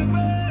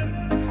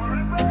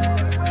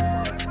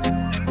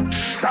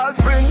 Salt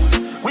Spring,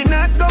 we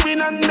not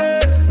going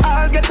under.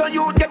 I'll get on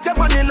you, get your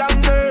money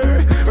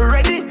longer.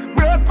 Ready,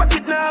 broke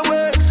pocket now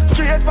work.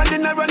 Straight from the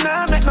narrow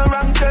now, make no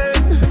wrong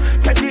turn.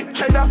 Teddy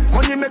cheddar,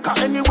 money maker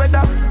any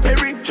weather.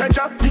 Perry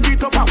treasure, dig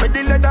it up with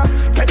the leather.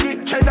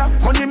 Teddy cheddar,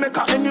 money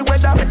maker any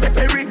weather.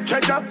 Perry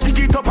treasure, dig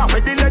it up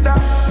with the leather.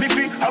 Me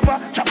fi have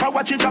a chopper,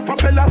 watch it a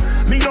propeller.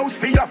 Me house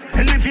fi off,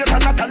 elevator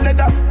not a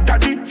leather.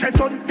 Daddy say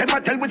son, them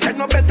a tell we say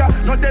no better.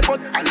 No dead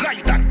but I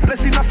like that,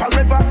 blessing a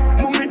forever.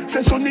 Mummy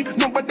say sonny,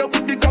 no better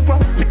with the copper.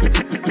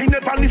 Me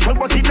never listen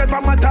but it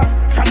never matter.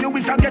 From you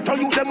is a ghetto,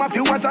 you them a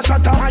few as a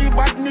shatter. My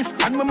badness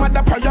and my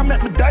mother prayer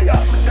make me die.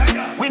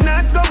 We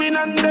not going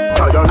under.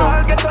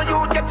 I'll get on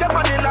you, get your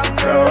money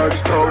longer.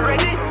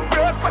 Ready,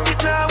 broke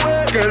pocket now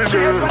work.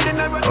 Straight from the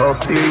narrow. I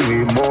feel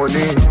me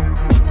money,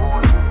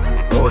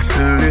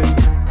 hustling,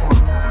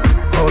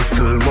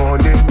 hustle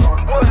money.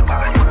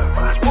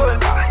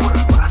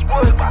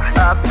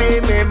 I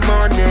feel me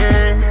money,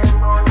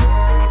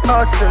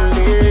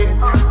 hustling,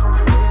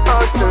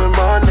 hustle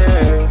money.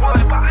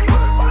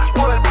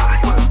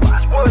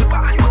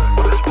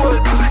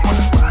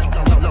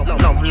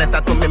 Love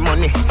letter to me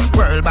money.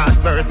 World Boss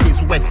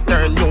versus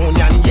Western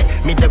Union. Yeah,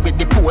 me there with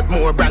the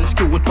Portmore branch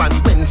cute one.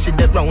 When she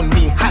dey round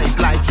me, hype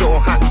like your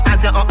hand.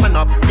 As you up and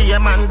up, be a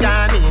man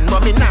gone in.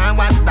 But me nah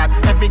watch that.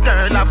 Every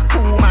girl have 2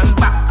 man.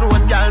 Back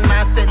road girl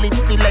nah sell it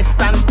for less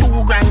than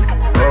 2 grand.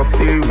 I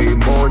feel me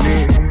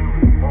money,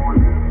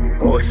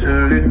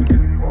 hustling,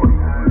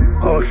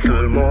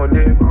 hustle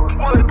money.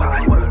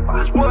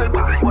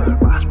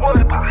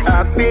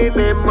 I feel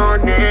me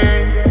money,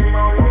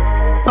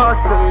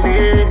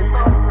 hustling,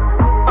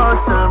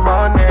 hustle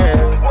money.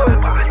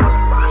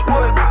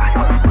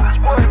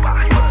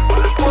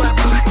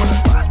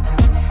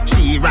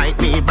 She write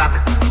me back.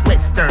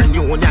 Western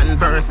Union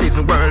versus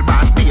World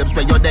Boss babes.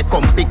 Where you they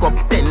come pick up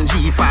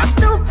 10G fast.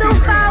 Too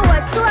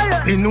forward,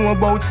 swallow. We know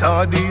about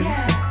sardine,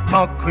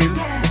 mackerel,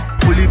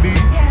 bully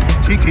beef,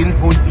 chicken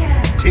foot,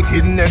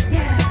 chicken neck,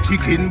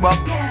 chicken back.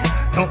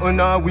 Nothing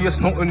a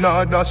waste, nothing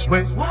a dash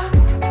way.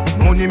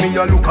 Money me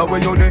a look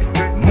away you dey.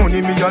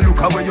 Money me a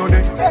look away you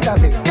dey.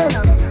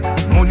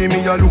 Money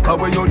me a look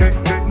away you dey.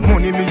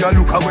 Money me a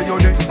look away you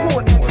dey.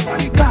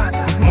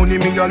 Money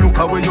me a look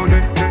away you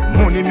dey.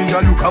 Money me a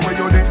look away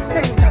you dey.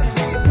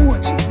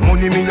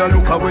 Money me a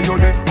look away you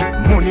dey.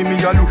 Money me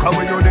a look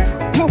away you dey.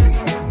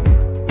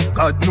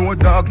 God no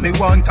dog me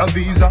want a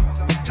visa.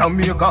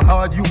 Jamaica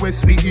hard,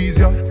 US be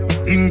easier.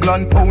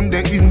 England pound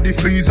they in the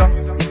freezer.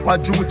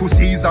 What due to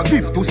Caesar,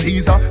 gift to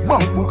Caesar.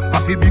 Bank book a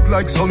fi big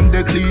like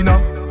Sunday cleaner.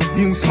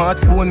 New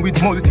smartphone with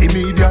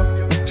multimedia.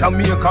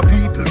 Jamaica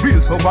people,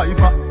 real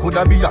survivor.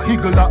 Coulda be a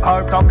higgler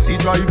or taxi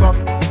driver.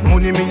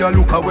 Money me a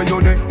look away you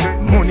dey.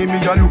 Money me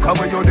a look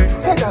away you dey.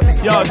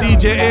 Yo,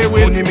 DJ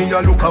A-Win. Money me a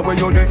look away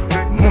you dey.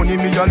 Money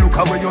me a look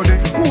away you dey.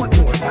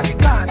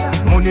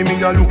 Money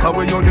me a look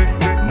away you dey.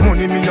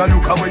 Money me a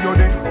look away you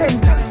dey.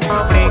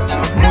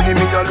 Money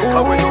me a look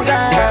away you dey.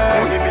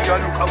 Money me a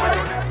look away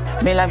you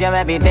dey. Me love your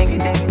everything.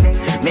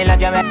 Me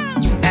love your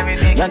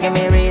everything. You give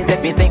me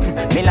reason to sing.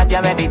 Me love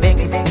your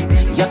everything.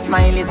 Your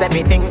smile is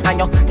everything, and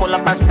you full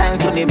up and style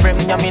to the brim.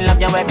 You me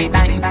love you every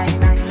time.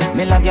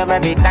 Me love you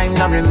every time.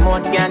 No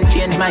remote can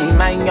change my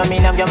mind. You me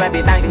love you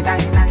every time.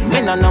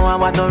 Me no know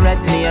what to red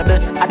label.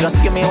 I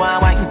just you me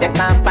want wine take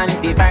a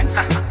panty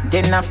verse.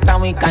 Then after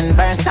we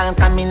converse, I'll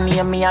come in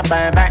near me a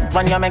pervert.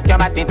 When you make your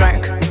body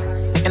twerk,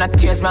 and I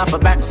tears me off a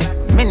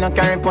burst. Me no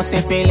carry pussy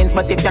feelings,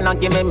 but if you not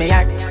give me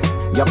heart.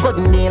 You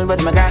couldn't deal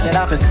with my girl, you'd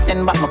have to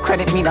send back my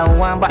credit. Me the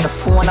one but the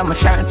phone on my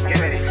shirt.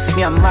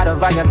 Me a mad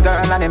over your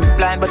girl and I'm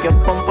blind, but you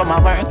pump for my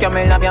work. You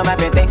me love you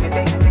everything.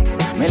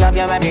 Me love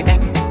you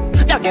everything.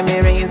 You give me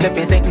reason if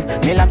you sing.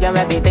 Me love you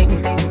everything.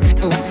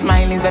 Your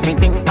smile is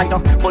everything. I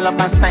don't pull up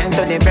and stand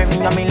to the brim.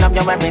 You me love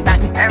you every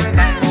time.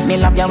 Me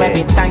love you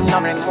every time.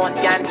 No remote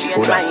can't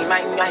change my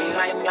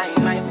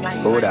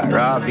mind. Oh, that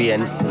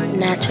Ravian.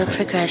 Natural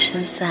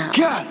progression sound.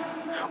 God.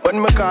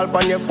 When me call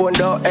on your phone,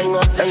 don't hang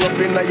up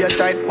in your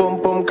tight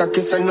pum pum.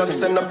 Cocky send up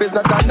is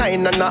not a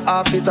 9 and a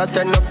half, it's a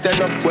 10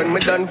 up. When me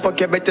done fuck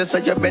you better so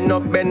you bend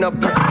up.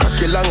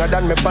 Cocky longer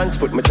than me pants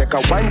foot. Me take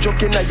a one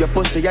joke in your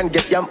pussy and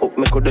get yam up.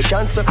 Me coulda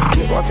cancel.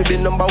 Me want to be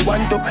number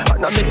 1 too.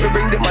 And I make you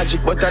bring the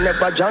magic, but I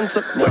never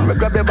cancel. When me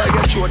grab you by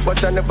your throat,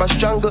 but I never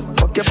strangle.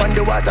 Fuck you on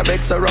the water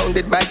bed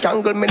surrounded by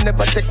angle. Me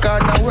never take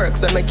on a work,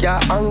 so make your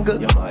angle.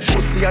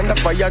 Pussy on the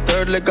fire,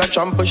 third leg a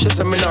trample. She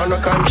say me nah no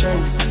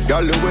conscience.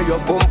 Girl, the way you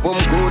bum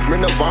good, me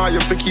no want you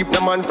to keep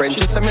no man friend.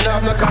 She say me nah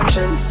no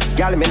conscience.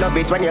 Girl, me love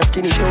it when you're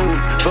skinny too.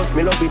 Plus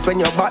me love it when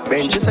you're back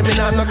bench. She say me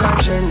nah no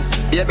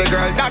conscience. Baby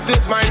girl, that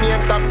is my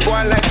name. Top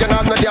boy like you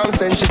have no damn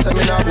sense. She say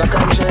me nah no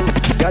conscience.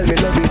 Girl, me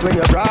love it when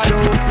you're broad out,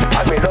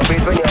 and me love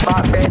it when you're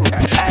back bench.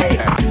 Hey.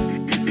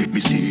 Me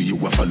see you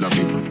a follow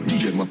me.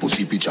 DM my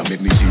pussy picture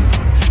make me see.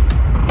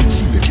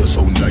 See like you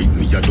sound like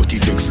me, a dirty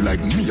decks like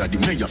me, a the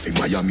mayor for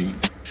Miami.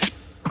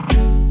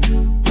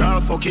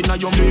 You're fucking at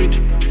your mate.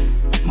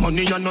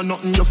 Money and no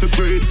nothing you fi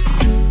breed.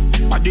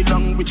 Body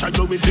language I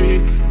go with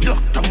it.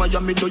 Dr.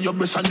 Miami do your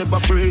best and never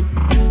afraid.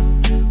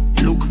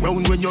 Look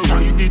round when you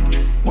ride it.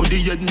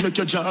 Body head make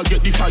your jaw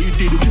get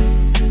divided.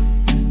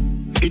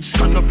 It's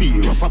gonna be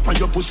rough up on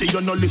your pussy,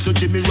 you no listen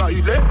to me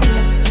Riley.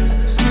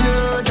 Skin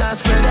out and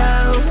spread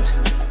out.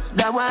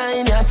 That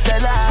wine you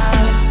sell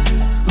off.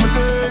 My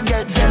girl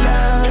get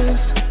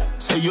jealous.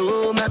 So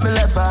you make me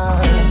laugh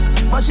out.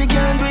 But she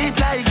can't do it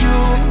like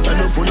you. You're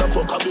no full of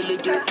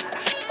fuckability.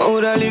 I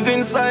woulda live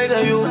inside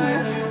of you.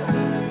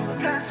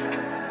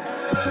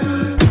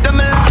 Them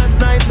my last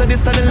night, so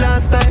this is the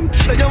last time.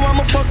 So you want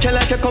me fuck you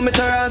like you commit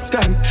a rash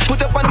crime.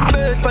 Put up on the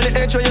bed, on the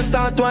edge where you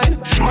start wine.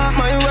 Mark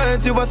my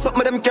words, you are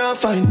something them can't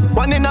find.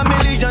 1 in a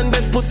million,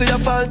 best pussy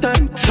of all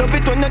time. Love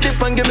it when you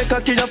dip and give me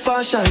cocky your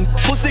fashion.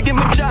 Pussy give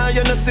me joy,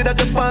 you know see that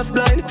you pass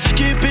blind.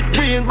 Keep it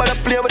real, but I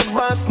play with the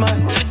boss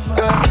man.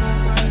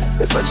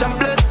 It's such a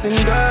blessing,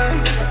 girl.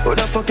 Who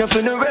the fuck you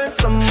for the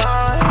rest of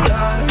my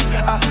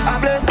life? A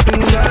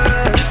blessing,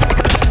 girl.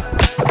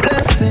 A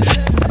blessing.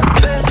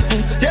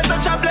 You're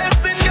such a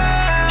blessing,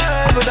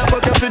 girl. Who the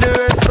fuck you for the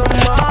rest of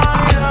my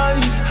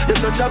life? You're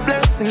such a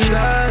blessing,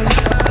 girl.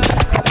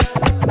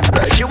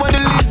 Like you want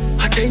to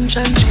live.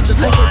 Attention, she just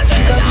like it's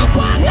sick of it.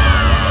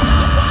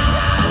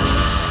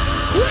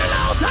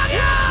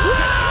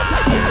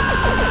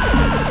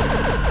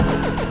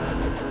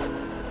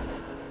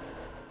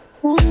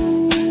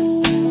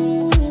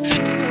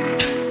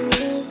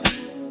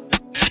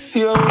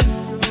 Yo.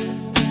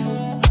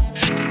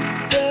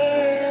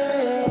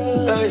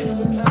 Hey.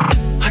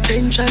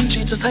 Attention,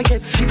 she just I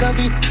get sick of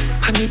it.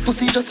 And me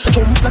pussy just a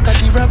jump like a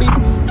the rabbit.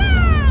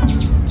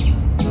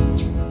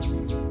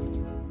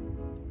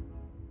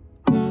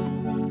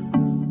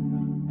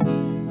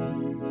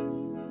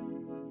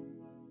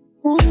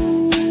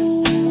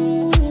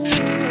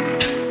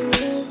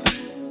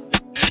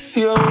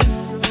 Yo.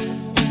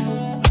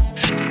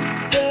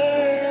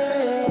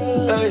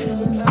 Hey.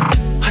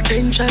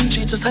 Attention,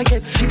 she just I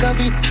get sick of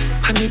it.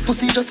 And me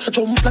pussy just a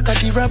jump like a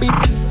the rabbit.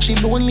 She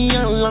lonely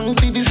and long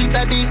to visit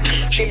a dick.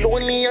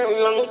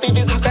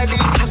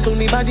 Hackle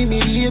me body, me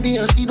baby,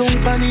 and see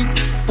don't panic.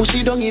 Push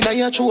it down in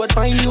your throat,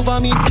 find you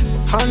vomit.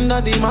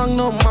 Under the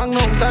magnum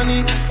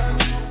tonic.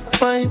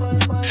 Fine,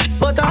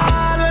 but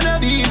all when I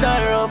beat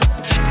her up,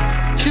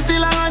 she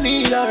still I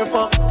need her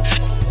fuck.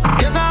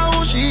 Guess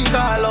how she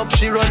call up,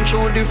 she run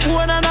through the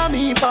phone and I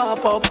me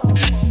pop up.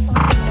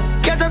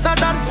 Get us at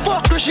that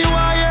fuck, she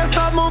want hear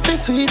some of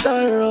it sweet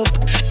her up.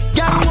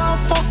 Girl want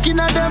fucking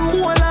at them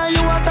hole and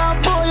you want a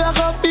boy, you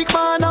got big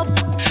man up.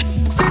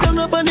 Sit down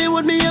up and they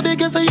with me, you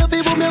because you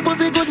feel for me,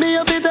 pussy good, me,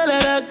 you feel tell her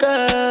that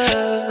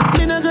girl.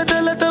 Me not gonna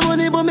tell her the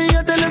money, but me,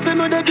 you tell her, say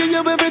me, they give you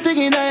everything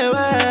in the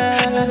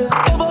world.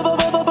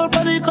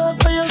 Body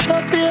cock, you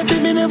stop, baby,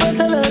 me never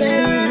tell her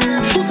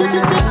that. Pussy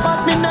say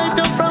fuck me, knife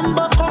you from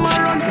back, come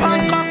around,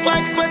 pan cock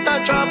like sweater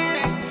drop.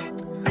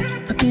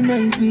 Talking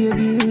nice,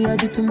 baby, we are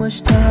do too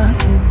much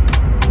talking.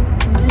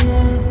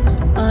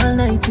 All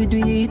night we do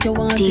it, you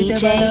want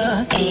it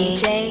everlasting.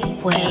 DJ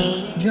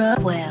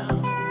Well.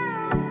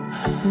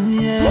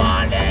 Yeah.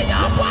 One day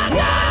I'm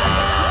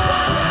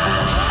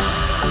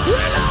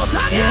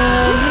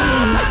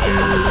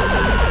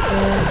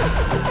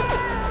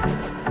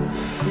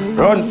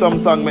Run some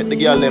song, make the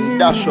girl them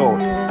dash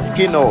out,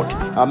 skin out,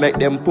 and make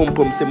them pum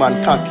pum see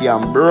man cocky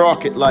and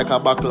broke it like a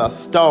buckle of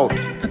stout.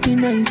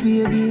 Talking nice,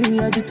 baby, we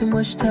are do too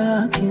much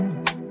talking.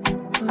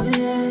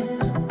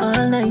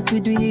 All night we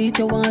do it,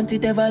 you want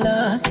it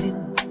everlasting.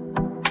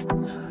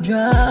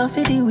 Draw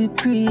for the whipped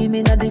cream,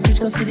 in the fridge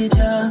go for the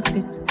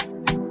chocolate.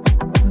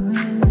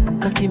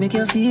 Cocky make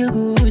you feel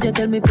good, you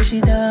tell me push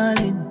it all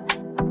in.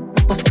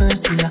 But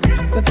first we are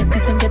rub it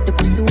and get the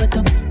pussy wet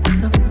up.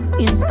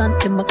 Instant,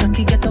 then my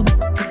cocky get up.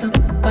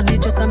 When they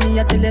just me,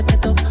 I tell you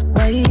set up.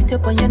 Right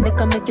up on your neck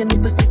and make your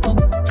nipples stick up.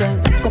 Girl,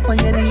 look up on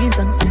your knees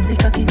and suck the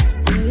cocky.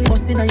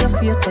 Busting on your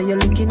face while you're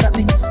looking at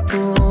me.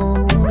 Oh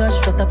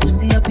gosh, what a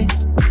pussy happy.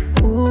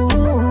 Ooh,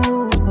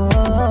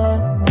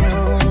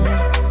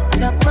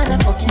 that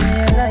motherfucking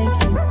hair like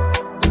it.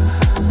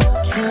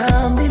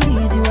 Can't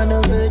believe you are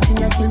no virgin,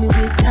 you kill me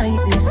with time.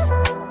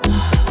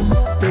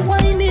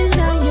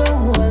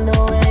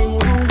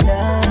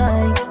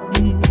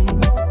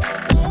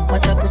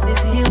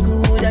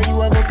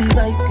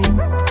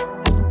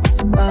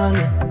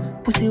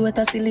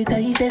 what a silly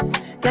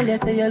tightest. Girl, you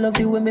say you love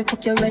the way me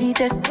fuck your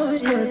rightest.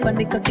 Skirt on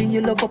the cocky,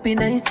 you love up in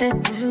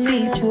niceness.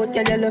 Deep throat,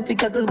 girl, you love the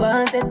goggle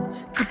bands.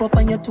 Keep up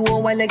on your toe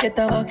while I get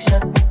a back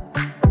shot.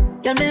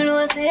 Girl, me know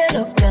I say you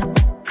love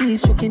that. Keep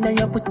stroking on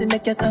your pussy,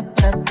 make you stop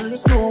chat.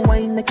 Slow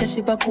wine, make you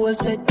shiver cold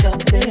sweat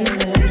drop, baby.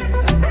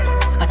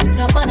 I keep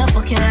up on a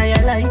fucking how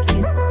you like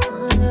it.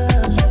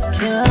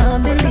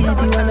 Can't believe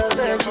you are a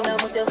virgin, I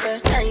was your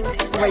first time.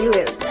 Why you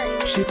here?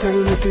 She tell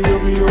me to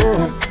hurry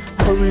up,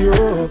 hurry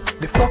up.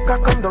 The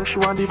fucker come down, she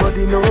want the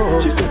body know.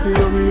 She said to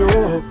hurry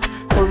up,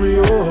 hurry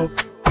up.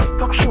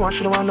 Fuck she want,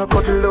 she don't want no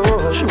cuddle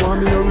up. She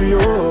want me hurry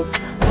up,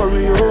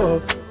 hurry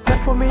up.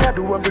 Left for me I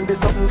do and bring this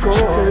something cold.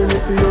 She tell me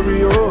to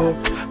hurry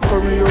up,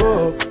 hurry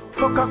up.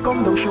 Fucker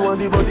come down, she want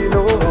the body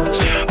know.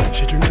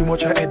 She drink too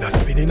much, her head a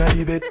spinning at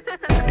the bed.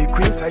 The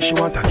queen side, she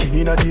want a king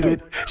in a the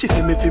bed. She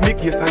say me fi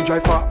make yes and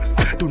drive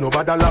fast. Do no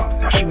bother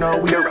loss, cause she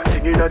now wear a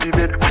thing in a the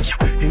bed. Watch ya,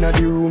 in a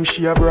the room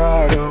she a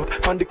broad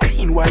out. On the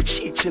clean white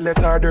sheet, she let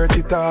her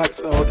dirty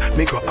thoughts out.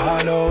 Make her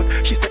all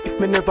out. She say if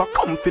me never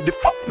come for the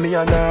fuck me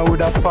and I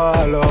woulda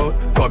fall out.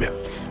 Come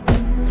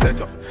here, set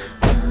up.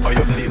 How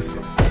you feel so?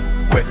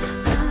 Wet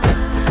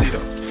up, sit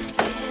up,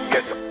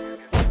 get up.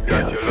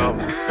 Got your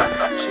love.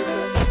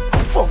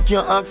 Fuck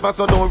your axe fast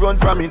so don't run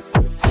from it.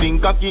 Sing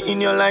cocky in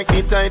you like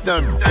the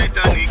Titan.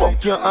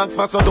 Fuck your axe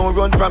fast so don't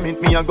run from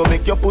it. Me a go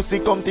make your pussy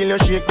come till you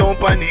shake, don't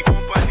panic.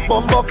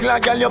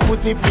 Bumbuckler girl, your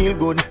pussy feel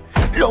good.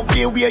 Love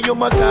the way you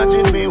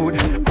massaging me hood.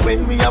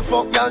 When we a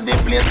fuck girl, the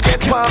place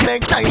get warm.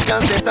 Make nice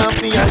girl set off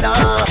the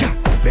alarm.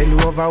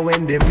 Bend over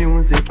when the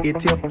music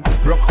hit you.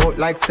 Rock out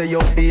like say you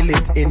feel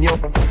it in you.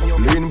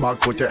 Lean back,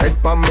 put your head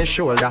on my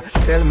shoulder.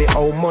 Tell me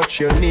how much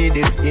you need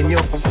it in you.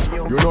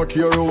 You not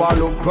care who I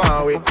look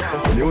power.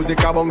 Music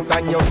a bounce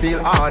and you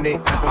feel honey.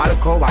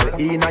 Alcohol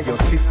in your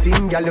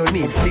system, girl you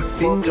need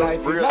fixing.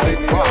 Just brace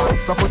it forward.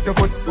 So put your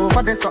foot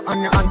over this so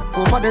on your hand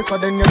over this so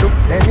then you do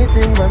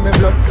anything when me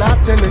blood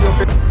clot tell you you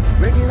fit.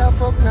 Regular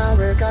fuck now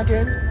work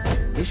again.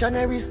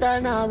 Missionary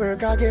style now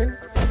work again.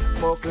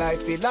 Fuck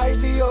life feel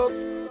lively up.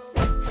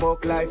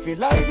 Fuck life, feel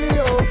lively,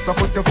 yo. So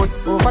put your foot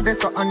over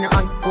this so on your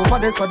hand over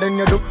this so then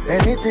you do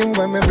anything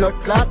when me blood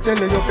clot tell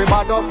you fi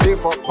bad up the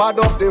fuck, bad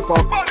up the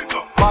fuck.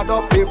 Bad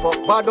up the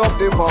fuck, bad up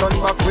the fuck.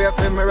 Turn back way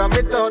for me and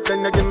me thought.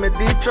 Then you give me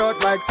deep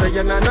throat like say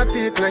you're not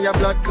teeth. Now your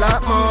blood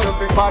clot more. You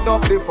fi bad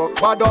up the fuck,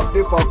 bad up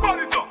the fuck.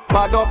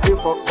 Bad up the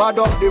fuck, bad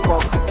up the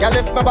fuck. Girl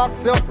if me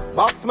box you,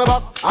 box me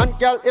back. And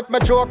girl if me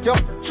choke you,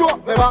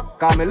 choke me back.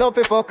 Cause me love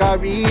fi fuck a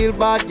real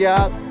bad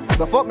girl.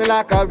 So fuck me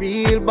like a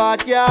real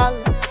bad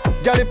girl.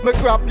 Girl, if me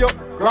grab you,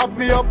 grab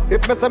me up.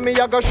 If me say me,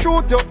 I go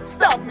shoot you,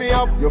 stab me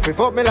up. You fi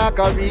fuck me like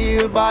a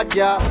real bad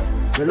girl.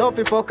 Me love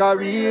fi fuck a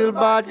real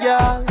bad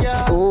girl.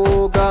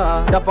 Oh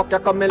God, the fuck you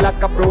coming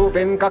like a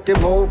proving, cocky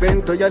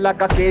moving to you like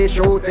a K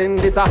shooting.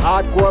 This a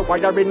hardcore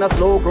wiring, a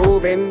slow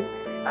grooving.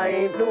 I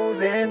ain't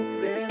losing.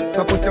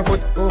 So put your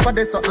foot over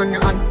this so on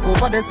your hand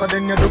over this so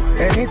then you do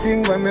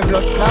anything when me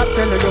blood clot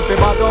tell you you fi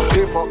bad up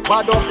the fuck,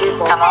 bad up the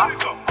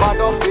fuck. Bad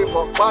up the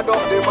fuck, bad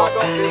up the fuck.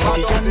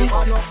 Lady, I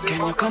miss you.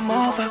 Can you come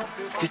over?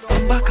 Fist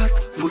some backers,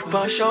 foot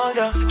on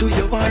shoulder. Do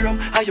you want rum?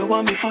 How you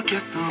want me fuck your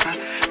sober?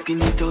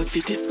 Skin it out,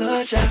 fit the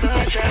soldier.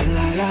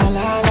 La la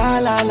la la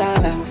la la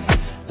la.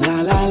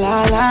 La la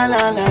la la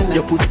la la.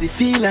 Your pussy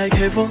feel like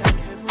heaven.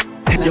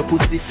 Your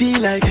pussy feel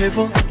like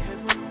heaven.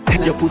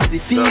 Your pussy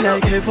feel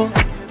like heaven.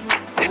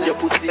 Your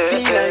pussy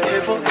feel like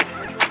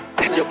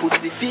heaven. Your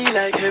pussy feel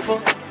like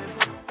heaven.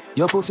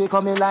 Your pussy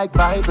coming like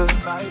Bible.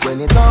 When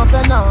it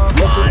open up,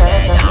 you see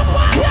heaven.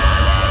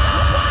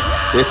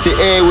 You see,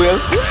 hey, Will,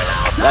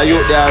 that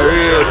you there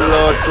real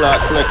blood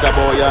clot selector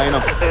boy, yeah, you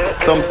know.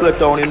 Some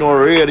selector only know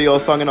radio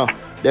song, you know.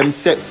 Them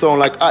set sound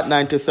like at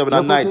 97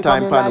 at night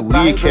time pan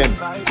like weekend.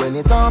 Bible. When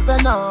it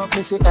open up,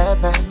 you see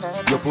heaven.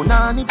 You put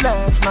on the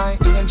bless, my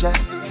angel.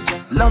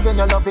 Loving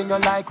you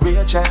like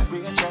Rachel.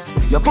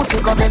 Your pussy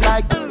coming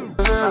like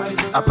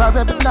a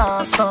parable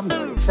of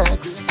some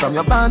sex. From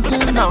your band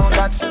till now,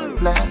 that's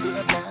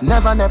blessed.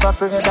 Never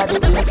afraid that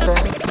it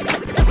instance.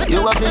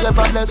 You have the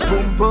ever blessed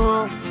boom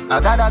boom. I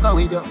gotta go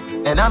with you,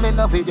 and I'm in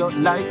love with you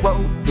like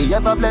whoa. The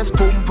ever blessed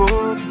boom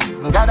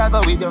boom. Gotta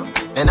go with you,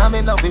 and I'm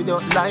in love with you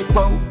like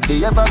whoa.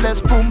 The ever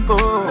blessed boom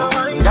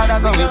boom. Gotta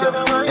go with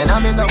you, and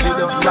I'm in love with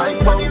you like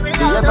whoa.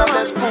 The ever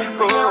blessed boom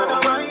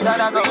boom.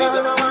 Gotta go with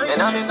you,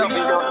 and I'm in love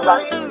with you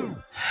like.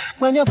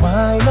 When you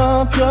wind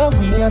up your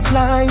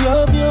waistline,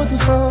 you're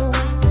beautiful.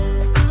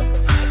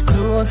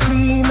 Clothes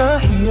cleaner,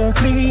 hair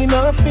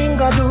cleaner,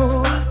 finger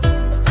do.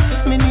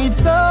 Me need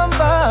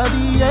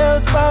somebody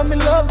else, but me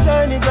love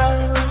journey,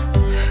 girl.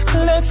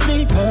 Let's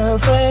be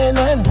girlfriend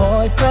and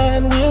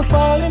boyfriend, we'll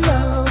fall in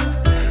love.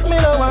 Me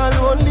no want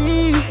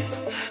lonely,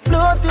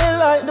 floating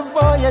like the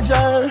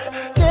Voyager,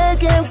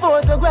 taking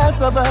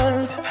photographs of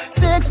Earth.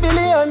 6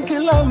 billion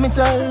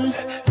kilometers,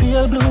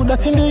 pale blue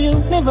dot in the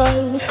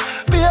universe.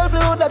 Pale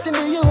blue dot in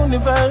the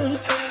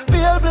universe.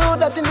 Pale blue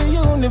dot in the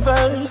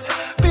universe.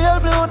 Pale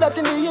blue dot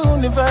in the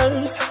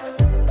universe.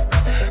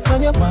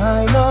 When you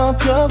wind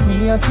up your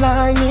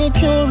waistline, me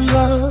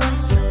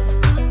curious.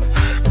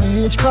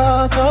 Which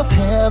part of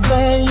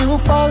heaven you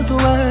fall to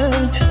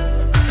earth?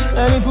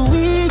 And if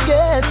we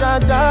get a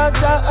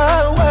daughter,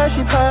 I'll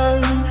worship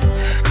her.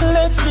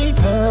 Let's be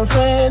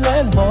girlfriend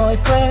and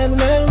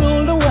boyfriend and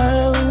rule the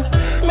world.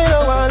 Me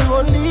no want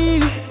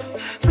only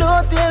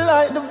floating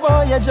like the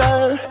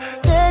Voyager,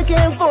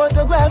 taking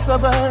photographs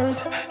of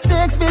Earth.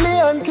 6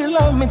 billion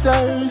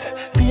kilometers.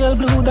 Pale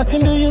blue that's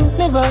in the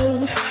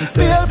universe.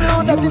 Pale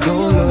blue that's in the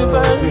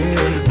universe.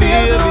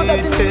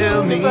 Baby,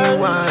 tell me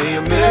why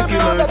you make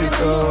it hurt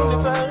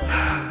so.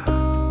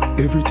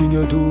 Everything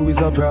you do is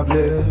a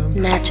problem.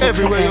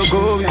 Everywhere you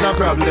go is a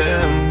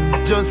problem.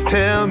 Just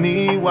tell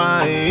me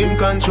why him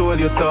control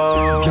your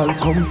soul. Girl,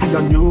 come for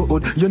your new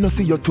hood. You no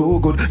see your toe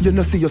good. You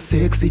no see you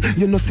sexy.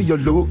 You no see your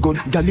look good.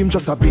 Girl, him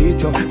just a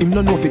bait you. Him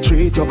no know if it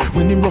treat you.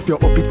 When him rough you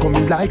up, it come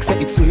him like say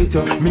it sweet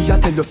you. Me I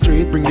tell you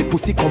straight, bring the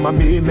pussy come and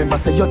me. Remember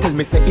say you tell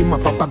me say him a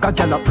fuck a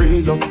girl a pray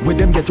you. When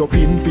them get your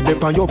pin, feed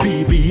them on your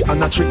BB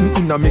and a treating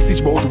in a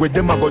message bout where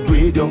them a go do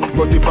it you.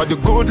 But if I the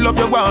good love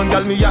you want,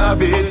 girl, me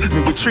have it.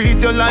 Me will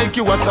treat you like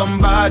you are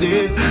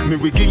somebody. Me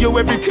will give you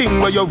everything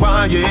where you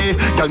want, yeah.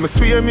 Girl, me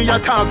swear me a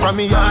talk from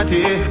me heart,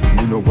 yes.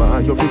 Me know why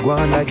you feel go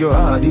on like your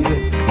heart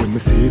is. When me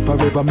say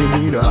forever, me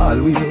mean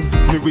always.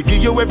 Me will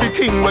give you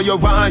everything where you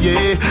want,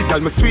 yeah.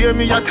 Girl, me swear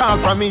me a talk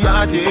from me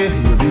heart, yeah.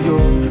 Baby,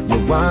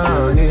 you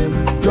want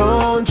him.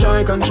 Don't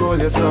try control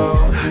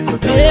yourself. You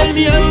tell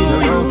me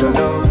out of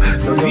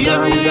love. So you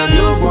got with a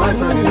new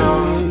boyfriend, you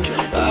know.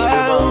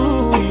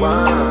 You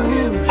want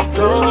him.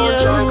 Don't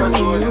try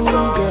control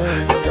yourself.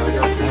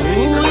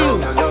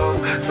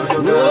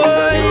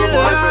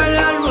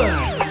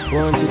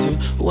 Want you to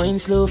wine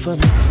slow for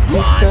me,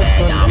 tick tock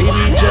for me,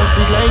 baby jump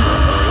it like.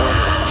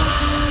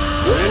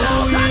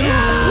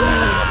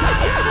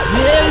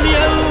 Tell me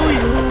how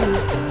you,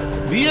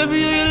 baby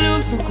you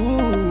look so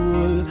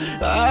cool.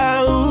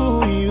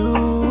 How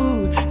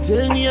you,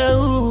 tell me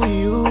how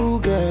you,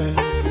 girl,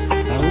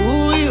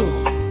 how you,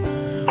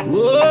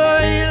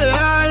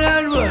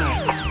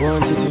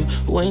 want you to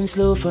wine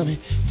slow for me,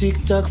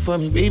 tick tock for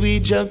me, baby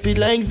jump it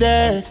like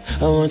that.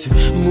 I want to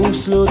move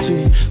slow to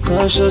me,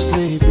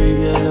 cautiously,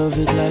 baby I love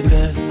it like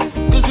that.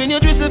 Cause when you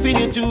dress up in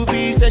your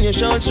two-piece and your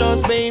short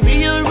shorts, baby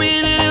you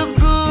really look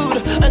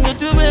good. I got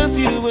to ask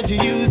you what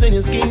you use on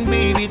your skin,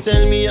 baby.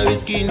 Tell me how your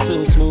skin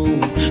so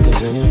smooth.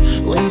 Cause when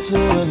you went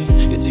slow on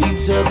me, your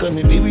teeth suck on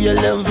me, baby I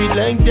love it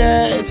like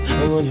that.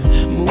 I want you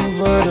move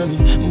hard on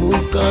me,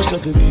 move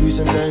cautiously, baby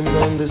sometimes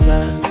on the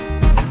spot.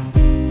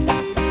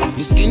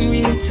 Your skin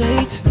really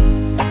tight,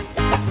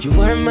 you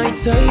are my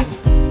type.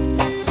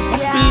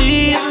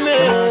 Believe me,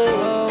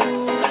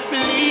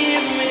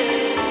 believe me.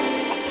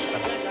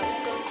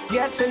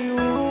 Get to your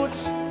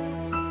roots.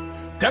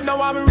 Them know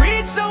how we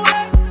reach the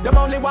way. Them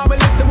only want we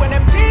listen when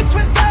them teach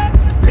we say.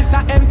 It's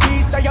a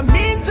MP, so you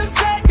mean to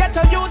say. Get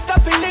to use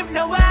stuff and live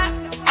nowhere.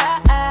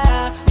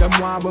 Them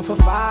want we for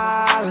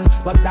fall,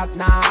 but that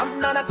nah I'm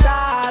none at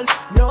all.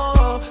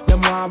 No,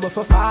 them want we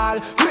for fall.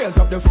 Raise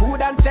up the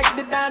food and take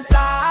the dance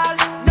hall.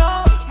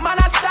 No, man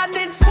a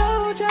standing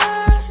soldier.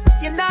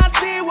 You not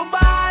see we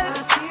ball.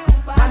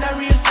 Man a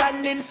real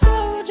standing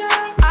soldier.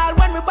 All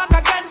when we back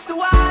against the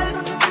wall.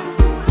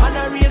 Man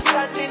a real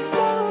standing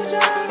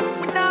soldier.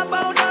 We not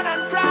bow down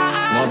and cry.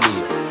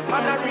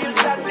 Man a real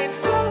standing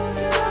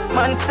soldier.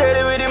 Man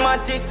steady with the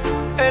matics.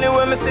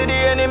 Anywhere me see the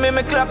enemy,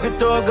 me clap it,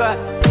 oh God.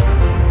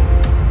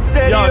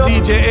 Steady yo, up.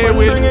 DJ A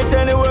will bring it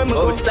anywhere me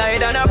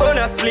outside and a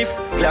bonus spliff.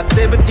 Glock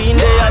 17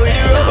 day I with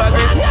the rubber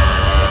grip.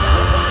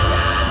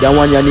 That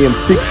one your name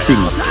fix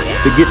things.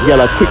 Forget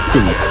gyal quick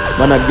things.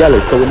 Man a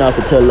gyal so we not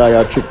have to tell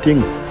liar trick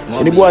things.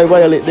 Any boy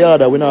violate the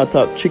other, we not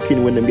talk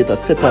chicken when them get a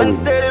set of wings.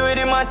 Man steady with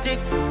the matic.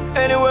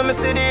 Anywhere me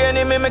see the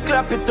enemy, me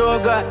clap it, oh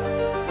God.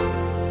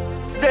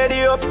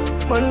 Steady up,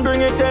 man bring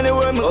it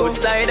anywhere me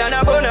outside and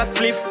a bonus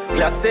spliff.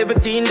 Glock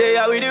 17 day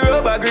I with the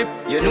rubber grip.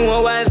 You know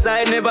a wild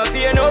side, never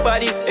fear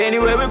nobody.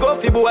 Anywhere we go,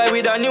 fi boy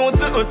with a new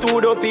something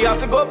to up, he have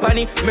to go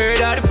panny.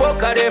 Murder the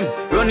fuck of them.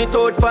 Run it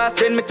out fast,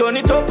 then me turn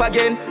it up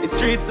again. The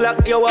streets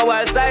lock, yo a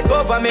wild side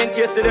government.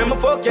 Yesterday me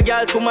fuck your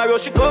girl, tomorrow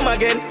she come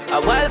again.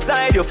 A wild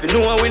side, you fi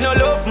know we no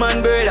love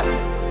man, brother.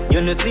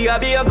 You know see I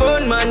be a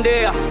gunman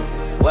there.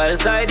 Wild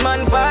side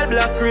man fall,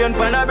 black rain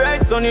pan a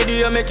bright sunny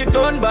day, make it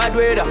turn bad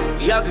weather.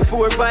 He have the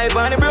 4-5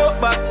 and the broke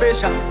back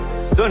special,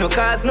 so no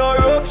cause no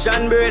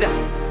eruption, brother.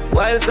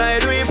 Wild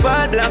side we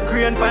fall, black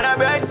rain pan a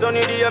bright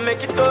sunny day,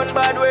 make it turn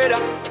bad weather.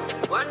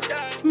 One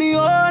time. Me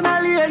own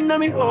alien, na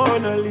me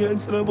own alien,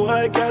 so no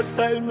boy can't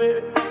style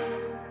me.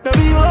 Na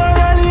me own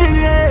alien,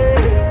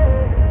 yeah.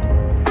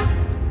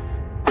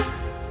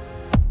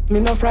 Me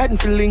no frightened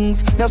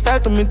feelings, no style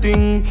to me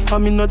thing. I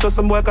mean not just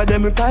some boy cause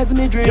them reprise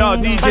me dreams. Yo,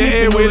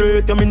 DJ A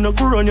will. I mean no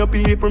crew on your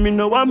people, me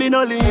no want me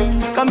no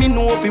links. Cause me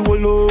know if he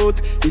will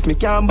out. If me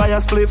can't buy a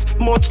spliff,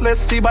 much less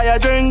see buy a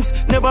drinks.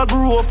 Never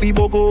grew up he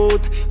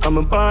bogot. Cause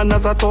me born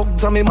as a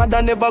thugs and me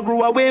mother never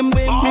grew a whim.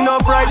 Me no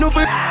frightened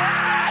feelings.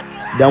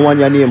 That one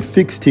your name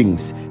fix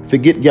things.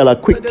 Forget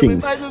gyal quick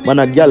things. Man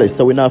a gyal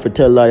so we not have to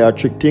tell liar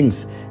trick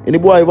things. Any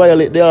boy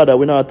violate the other,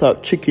 we not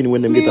talk chicken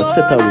when them get a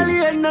set of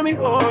wings.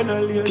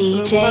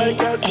 DJ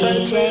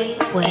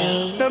AJ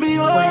Way.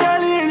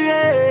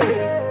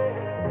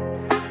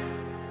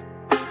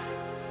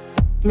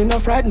 Me no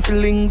frightened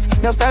feelings,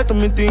 me style to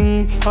me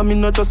thing. And me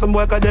not just some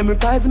boy cause them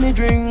replies me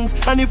drinks.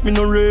 And if me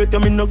no rate,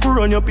 me no go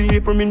run your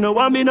people. Me no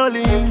want me no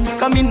links.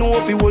 Cause me know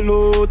if he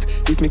will out.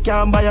 If me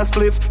can't buy a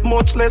spliff,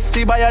 much less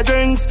see buy a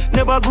drinks.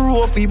 Never grew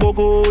up he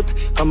bogot.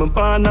 Come and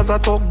born as a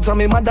thug, and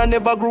me mother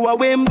never grew a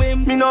whim.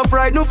 Me no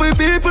frightened for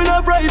people,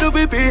 no frightened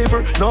for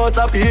people. No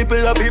some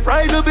people I be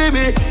frightened for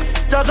me.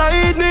 Just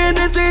hide me in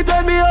the street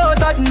and me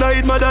out at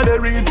night. Mother they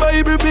read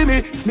Bible for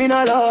me. Me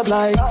no love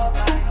likes.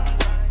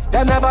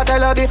 Them never tell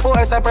her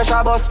before, say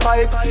pressure bus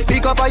pipe.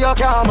 Pick up or you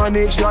can't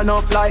manage, you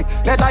enough like.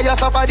 Better you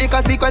suffer the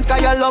consequence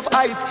cause you love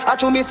hype. I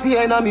chew me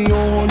staying on me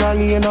own, and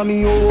lane on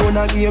me own,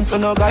 a game so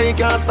no guy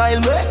can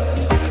style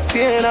me.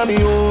 Staying on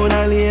me own,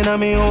 and lane on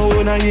me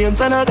own, a game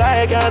so no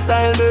guy can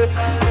style me.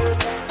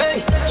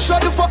 Hey,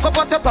 shut the fuck up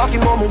what you're talking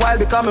about me while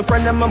become a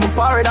friend them I'm a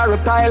pirate or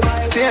reptile.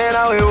 Staying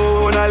on me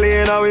own, and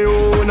lane on me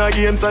own, a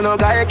game so no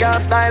guy can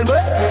style me.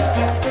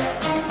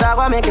 That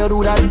what make you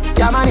do that?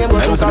 Yeah, my name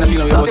goes to top.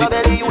 Look your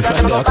belly, you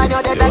that never find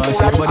your dead like you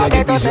that. I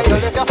get to say you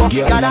lift your fuck,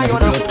 you that you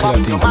know.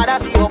 Your mother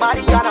see your body,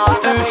 you know.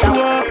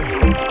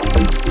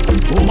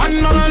 One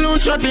man alone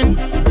shot him.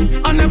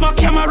 I never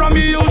camera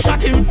me, you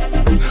shot him.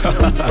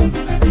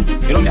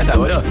 You don't get that,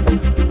 what up?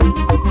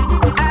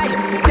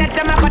 Dead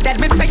them a got dead,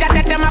 me say ya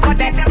dead them a got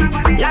dead.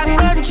 Long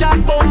run shot,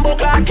 bombo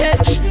clock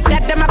catch.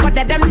 Dead them a got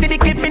dead, them see the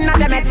clip in a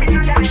them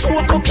head.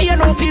 Show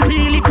cocaine off he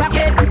really crack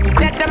it.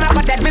 Dead them a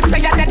got dead, me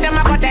say ya dead them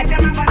a got dead.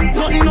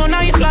 Nothing no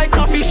nice like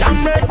coffee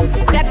and bread.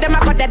 Dead them a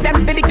got dead,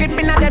 them see the clip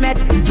in a them head.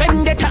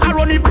 Vendetta a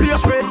run the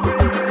place red.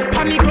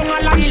 Panic run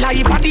a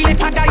lie, body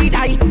let a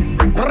die.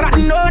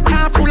 Rotten no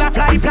time full of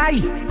fly.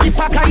 If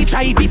a guy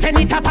try, defend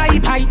it a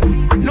pie.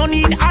 No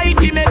need eye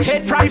fi make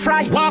head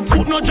fry. Walk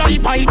foot no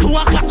jive by 2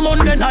 o'clock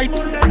Monday night.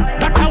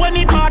 That a when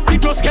the party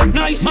just get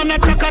nice. Man a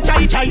chuck a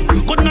chai.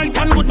 Good night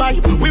and goodbye.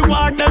 We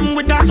war them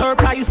with a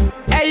surprise.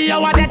 Hey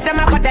yo, a dead them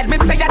a got dead. Me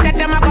say a dead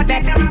them a got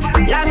dead.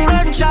 Long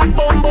run shot,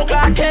 bombo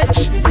clock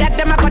catch. Dead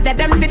them a got dead.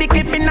 Them see the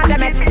clip in a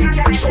them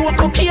head. Show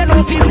cocaine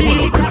off you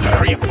really.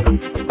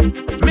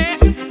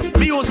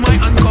 Me use my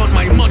hand count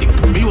my money.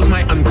 Me use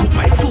my hand cook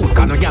my food.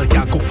 Cause no girl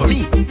can't cook for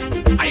me.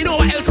 I know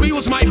what else me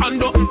use my hand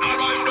do.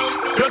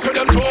 You see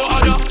them toe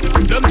on ya.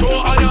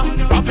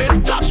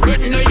 Profit touch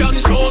betting a young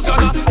souls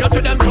on ya. You see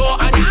them toe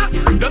on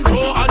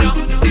ya.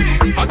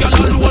 A girl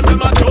alone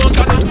them a chose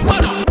on ya.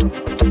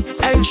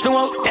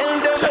 H2O, tell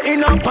them say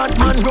in a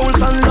Batman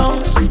rules and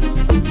laws.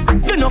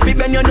 You know fi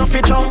bend, you know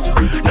fi chow.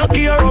 No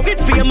care of it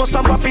famous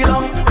and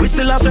popular. We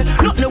still a say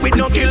nothing with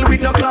no kill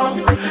with no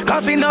clown.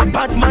 Cause in a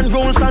Batman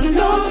rules and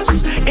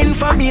laws.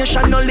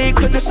 Information no leak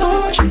to the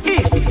search.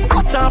 Yes,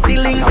 cut off the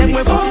link them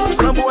we box.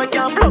 No boy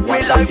can plug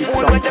with life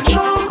phone with them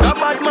show. A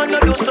Batman no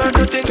do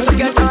certain things to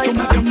get high.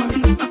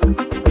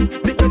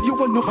 Nigga, you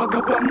a no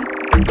vagabond.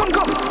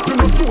 Come, you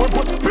no fool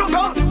but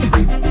blogger.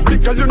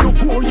 Nigga, you no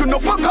whore, you no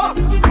fucker.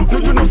 No,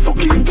 you no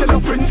sucking, tell a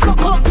friend suck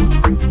out.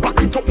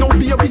 Back it up now,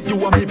 baby,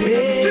 you and me,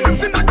 babe. Till them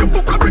say that you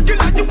book a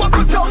regular, you a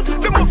cut out.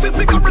 The most is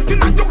cigarette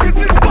in your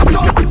business, but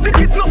out. The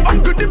kids not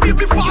hungry, the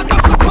baby father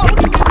suck out.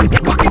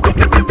 Back it up,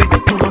 the baby,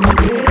 you and me,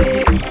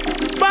 babe.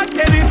 But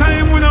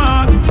anytime we no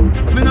ask,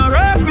 me no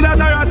rock with a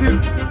tarot.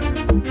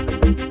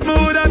 Me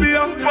woulda be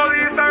a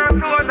police or a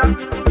soldier.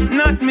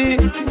 Not me,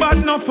 but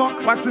no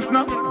fuck. What's this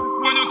now?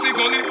 When you see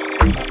gully.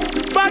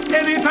 But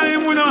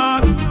anytime we no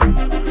ask.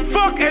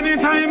 Fuck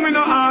anytime we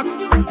no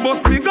ask.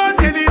 Bust me gun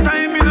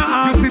anytime we no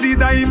ask. You see the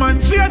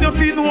diamond chain, you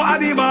feel no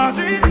the boss.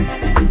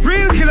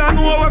 Real killer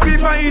know what we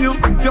find you.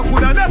 You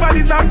coulda never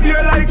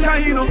disappear like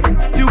China.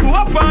 You go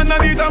up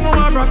underneath a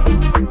mama rock.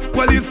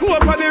 Well, it's go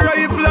up on the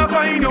rifle and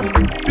find you.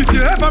 If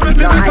you ever make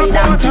me make a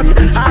watch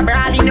it. I'm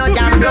brand in your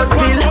damn blood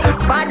pill.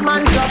 Bad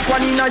man slap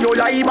one in a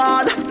your eye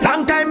ball.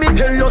 Long time me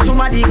tell you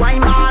somebody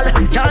wine ball.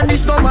 Can't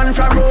this no man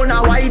from round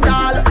a white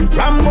doll.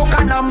 Rambo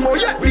canambo,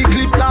 yeah, we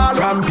clip tall.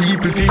 From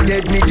people fi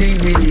dead me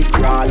deal with the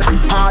crawl.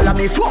 All of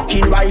me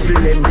fucking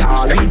rifle them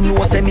tall. He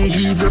know say me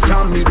evil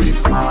from me big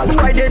small. Who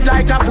I dead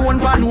like a phone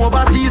pan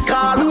overseas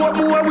call. Who up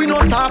more we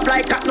no soft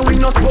like cat, no we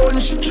no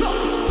sponge.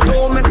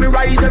 Don't make me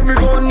rise every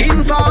gun.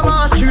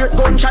 Informer straight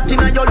gunshot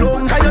inna your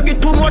lungs. Cause you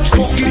get too much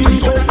fucking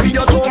info for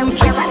your tongue.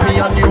 Me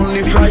a the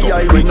only fry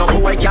I when no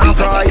boy can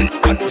fly.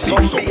 I know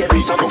some baby,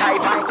 some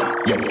sci-fi.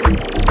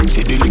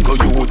 See the little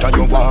youth and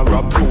you want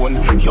rap phone.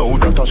 Yo,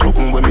 that a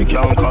something when me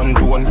can't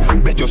condone.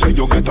 Bet you say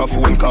you get a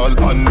phone call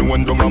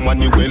unknown. Down a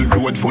money well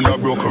road full of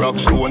broke rock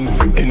stone.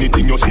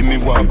 Anything you see me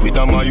walk with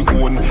a my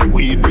own.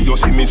 Weed where you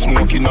see me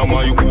smoking a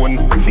my own.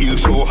 Feel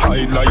so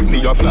high like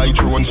me a fly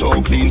drone. So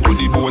clean to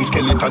the bone,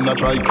 skeleton a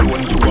try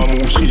clone. You a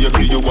move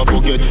shaky, you a go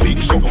get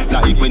fixed up.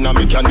 Like when a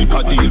mechanic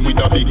a deal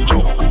with a big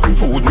truck.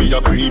 Food me a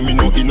cream, me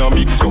no in a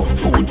mix up.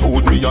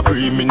 Food me a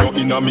cream, me no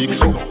in a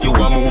mix up. You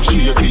a move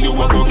shaky, you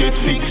a go get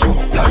fixed up.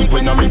 Like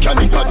when a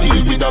mechanic a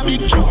deal with a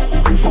big truck.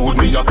 Food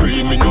me a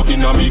cream, me no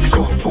in a mix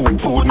up.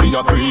 Food me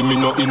a cream, me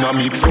no in a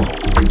mix up.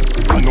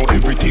 I know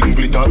everything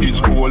glitter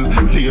is goal.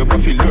 Labor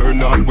fi learn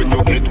hard when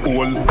you get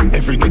old.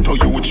 Every ghetto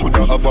youth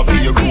shoulda have a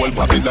payroll.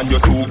 Babylon you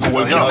too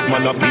cold, hard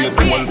man a play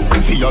goal.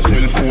 For your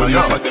cell phone,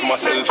 for them a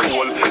cell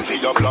phone. For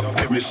your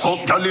black me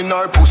suck gal in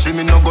her pussy,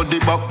 me no go the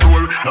back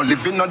door. No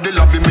living at the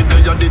lobby, me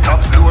dey at the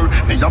top floor.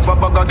 Me have a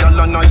bag of gal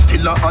and I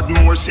still a add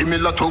more.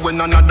 Similar to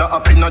when another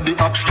app in the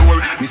app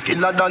store. Me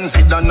skill a dance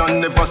it and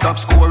never stop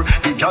score.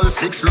 The gal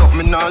 6 love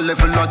me now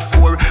level at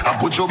 4. I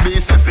put your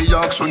base if you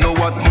ask, so know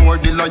what more.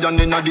 The lion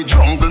in the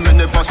jungle, me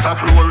never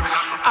stop roar.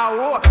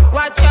 Oh,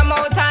 watch your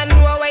mouth and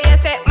know where you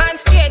set. Man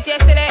straight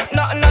yesterday,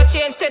 nothing no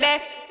change today.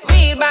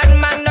 Real bad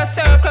man no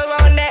circle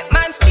round it.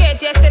 Man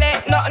straight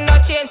yesterday, nothing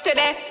no change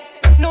today.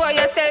 Know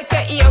yourself,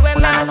 you hear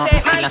when man say.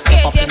 Man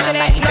straight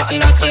yesterday, nothing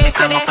no change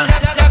today.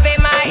 Love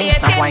in my ear,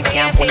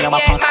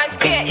 man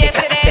straight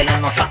yesterday.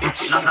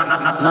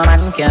 No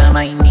man can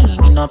mind me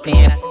no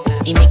play that.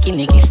 He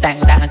nicky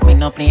stand that, me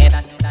no play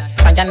that.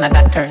 Try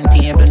another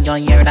turntable, you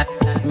hear that.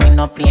 Me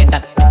no play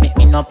that,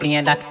 me no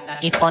play that.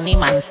 If funny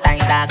man style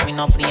that, me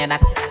no play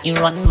that. He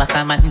run back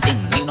a man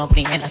thing, me no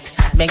play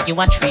that. Beg you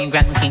a 3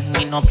 grand king,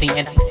 me no play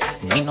that.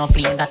 Me no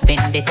play that,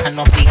 vendetta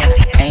no play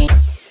that. Hey.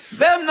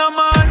 Them no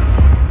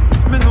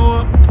man, me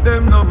know.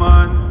 Them no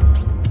man.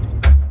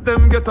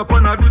 Them get up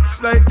on a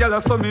bitch like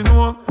gyal, so me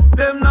know.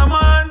 Them no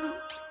man.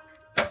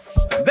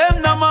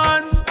 Them no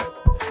man.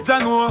 Jah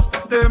know.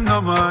 Them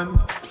no man.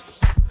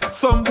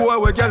 Some boy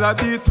we gyal a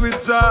beat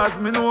with jazz,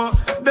 me know.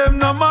 Them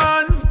no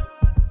man.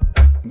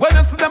 When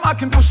you see them I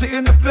can push it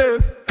in the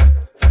place.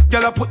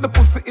 Gyal a put the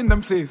pussy in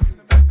them face.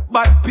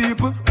 Bad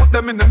people put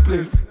them in them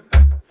place.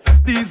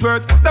 These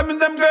words put them in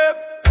them grave.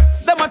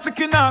 Them a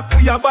chicken up,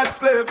 we a bad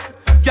slave.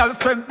 Gyal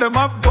strength them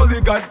have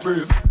gully God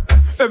brave.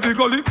 Every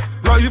gully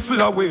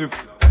rifle a wave.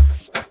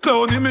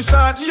 Clowny me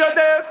shot in your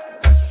days.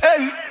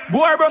 Hey,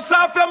 boy brush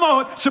off your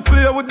mouth. She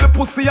play with the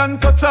pussy and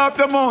touch off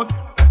your mouth.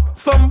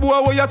 Some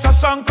boy where your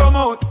trash and come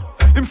out.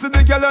 Him see the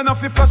gyal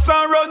enough if fashion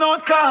run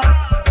out car.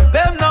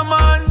 Them no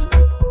man.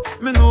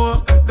 Me know,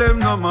 them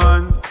no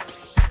man.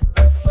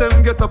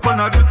 Them get up on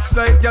a bitch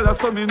like gyal,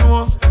 so me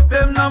know.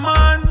 Them no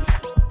man.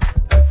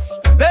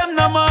 Them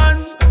no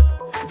man.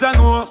 Jah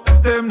know,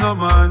 them no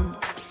man.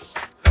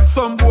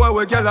 Some boy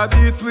we gyal a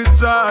beat with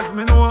jazz,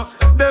 me know.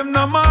 Them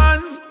no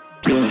man.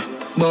 Yeah,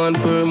 born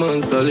firm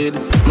and solid.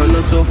 Man, I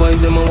survive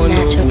them, I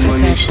wonder who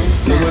manage.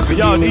 No every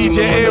day, me give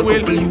me a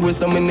couple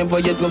years, and me never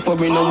yet go for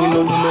it. Now we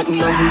no do nothing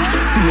average.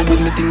 See me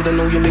with me things, I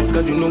know you vex,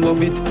 cause you know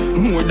of it.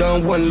 More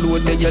than one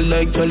load, they you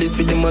like Charlie's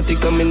for the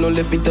matic, and me no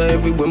left it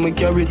everywhere me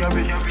carry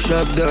it.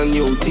 Sharp down,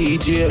 yo,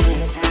 TJ.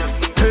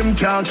 Them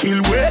can't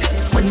kill way.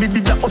 When me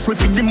did the hustle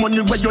for the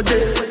money where you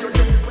there.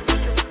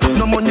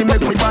 No money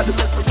make we bad.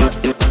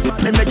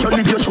 Me make you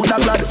live your shoulder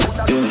glad.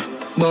 Yeah.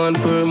 Born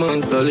firm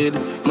and solid.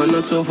 Man, I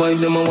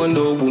survive them, I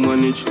wonder who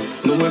manage.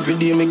 No every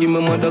day, me give my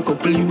mother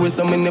couple years,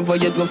 and me never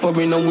yet go for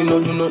it. Now we no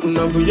do nothing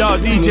average. Yo,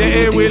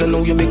 DJ A-Will. I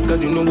know you vex,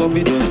 cause you know of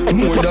it.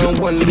 More than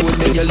one load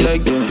that you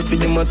like. It's for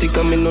the matic,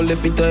 and me no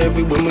left it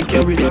everywhere me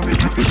carry it.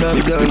 Sharp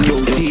down, yo,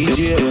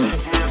 TJ.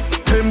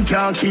 Them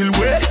can't kill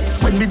way.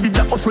 When me did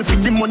the hustle for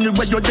the money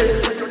where you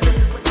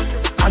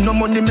there. And no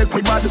money make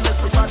we bad.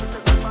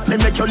 Me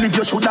make you live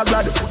your shoulder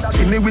glad.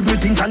 See me with me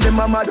things and them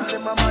a mad.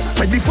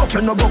 Where the fuck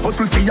you no go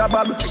hustle for your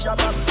bag.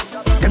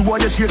 Them boy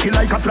they shake it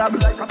like a flag.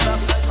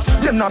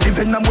 Them not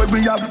even them where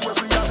we have.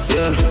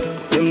 Yeah,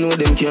 them know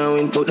them can't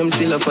win, but them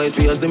still a fight.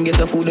 We as them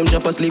get a food, them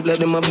chop a sleep like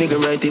them have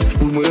niggeritis.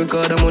 We work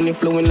hard, the money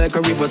flowing like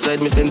a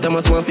riverside. Me send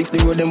Thomas one fix the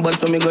road, them bad,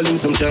 so me go link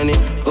some Chinese.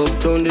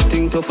 Uptown the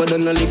thing tougher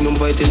than a lignum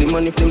vitally.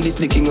 Man, if them this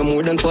the king, I'm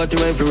more than 40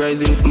 rifle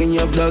rising. Me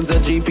have dogs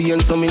at GP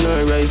and some in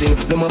not rising.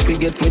 Them a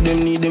forget with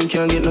them need, them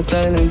can't get no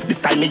styling. The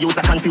style me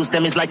use, I confuse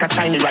them is like a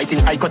Chinese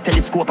writing. I got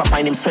telescope, I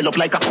find him swell up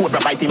like a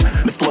cobra bite him.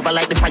 Me stove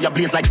like the fire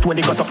blaze like stone,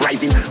 they got up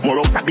rising. More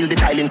house I build the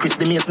tiling, Chris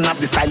the Mason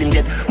have the styling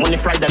get. Money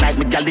Friday night,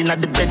 me gal in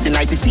at the bed the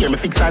night it tear. Me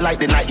fix I like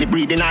the nightly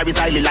breathing, I is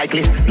highly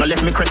likely. No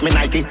left me crack me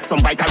Nike,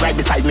 some bike I ride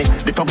beside me.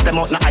 The thugs them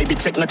out, no ID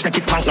check, no take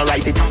if bank no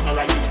write it.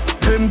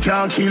 Them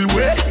can't kill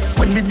way.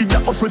 When me did the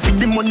hustle for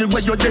the money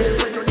where you there.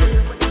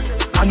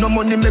 And no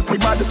money make we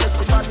bad.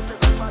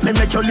 Me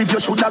make you live your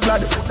shoulder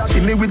glad.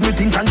 See me with me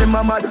things and them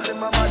a mad.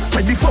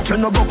 Where the fuck you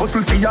no go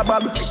hustle for your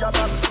bag.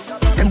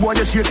 Them boy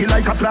they shake it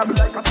like a flag.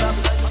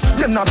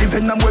 Them not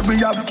even them where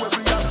we have.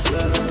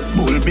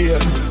 Bull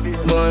beer.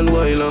 Born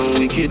wild and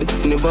wicked.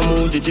 Never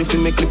move JJ fi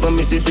me clip on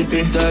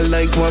Mississippi. Tall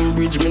like one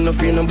bridge, me no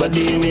fear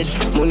nobody image.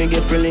 Money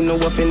get friendly, no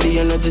offend the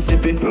energy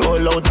sippy.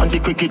 Roll out on the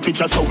cricket pitch,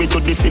 that's how we do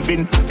the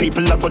living.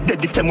 People are got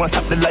dead if them want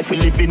stop the life we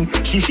living.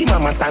 She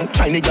mama sang,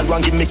 Chinese girl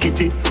want give me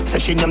kitty. Say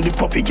she name the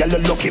puppy, girl you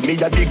lucky, me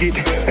a dig it.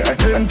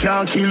 Them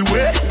can't kill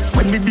way.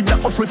 When me did the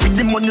hustle for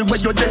the money where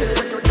you there.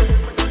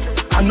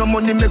 And no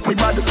money make we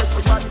bad.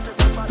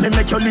 Me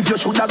make you live your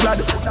shoulder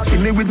glad. See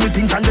me with me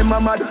things and them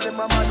a mad.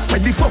 Where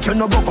the fuck you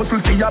no go hustle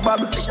for your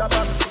bag.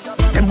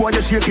 Them boy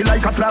they shake it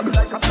like a flag.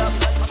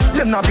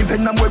 Them not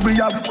even them where we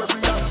have.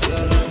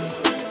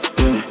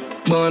 Yeah,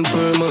 born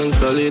firm and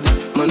solid.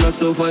 Man I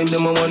survive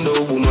them, I wonder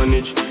who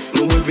manage.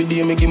 Now every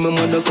day me give my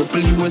mother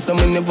couple US and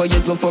me never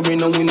yet go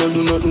foreign and we no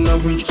do nothing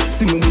average.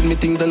 See me with me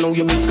things and now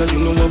you mix cause you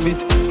know of it.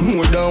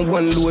 More than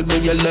one load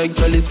but you like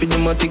Chalice for the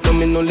matic and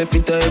me no left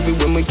it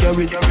everywhere me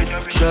carry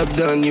it. Sharp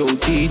down yo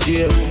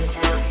TJ.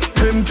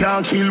 Them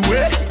can't kill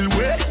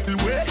way.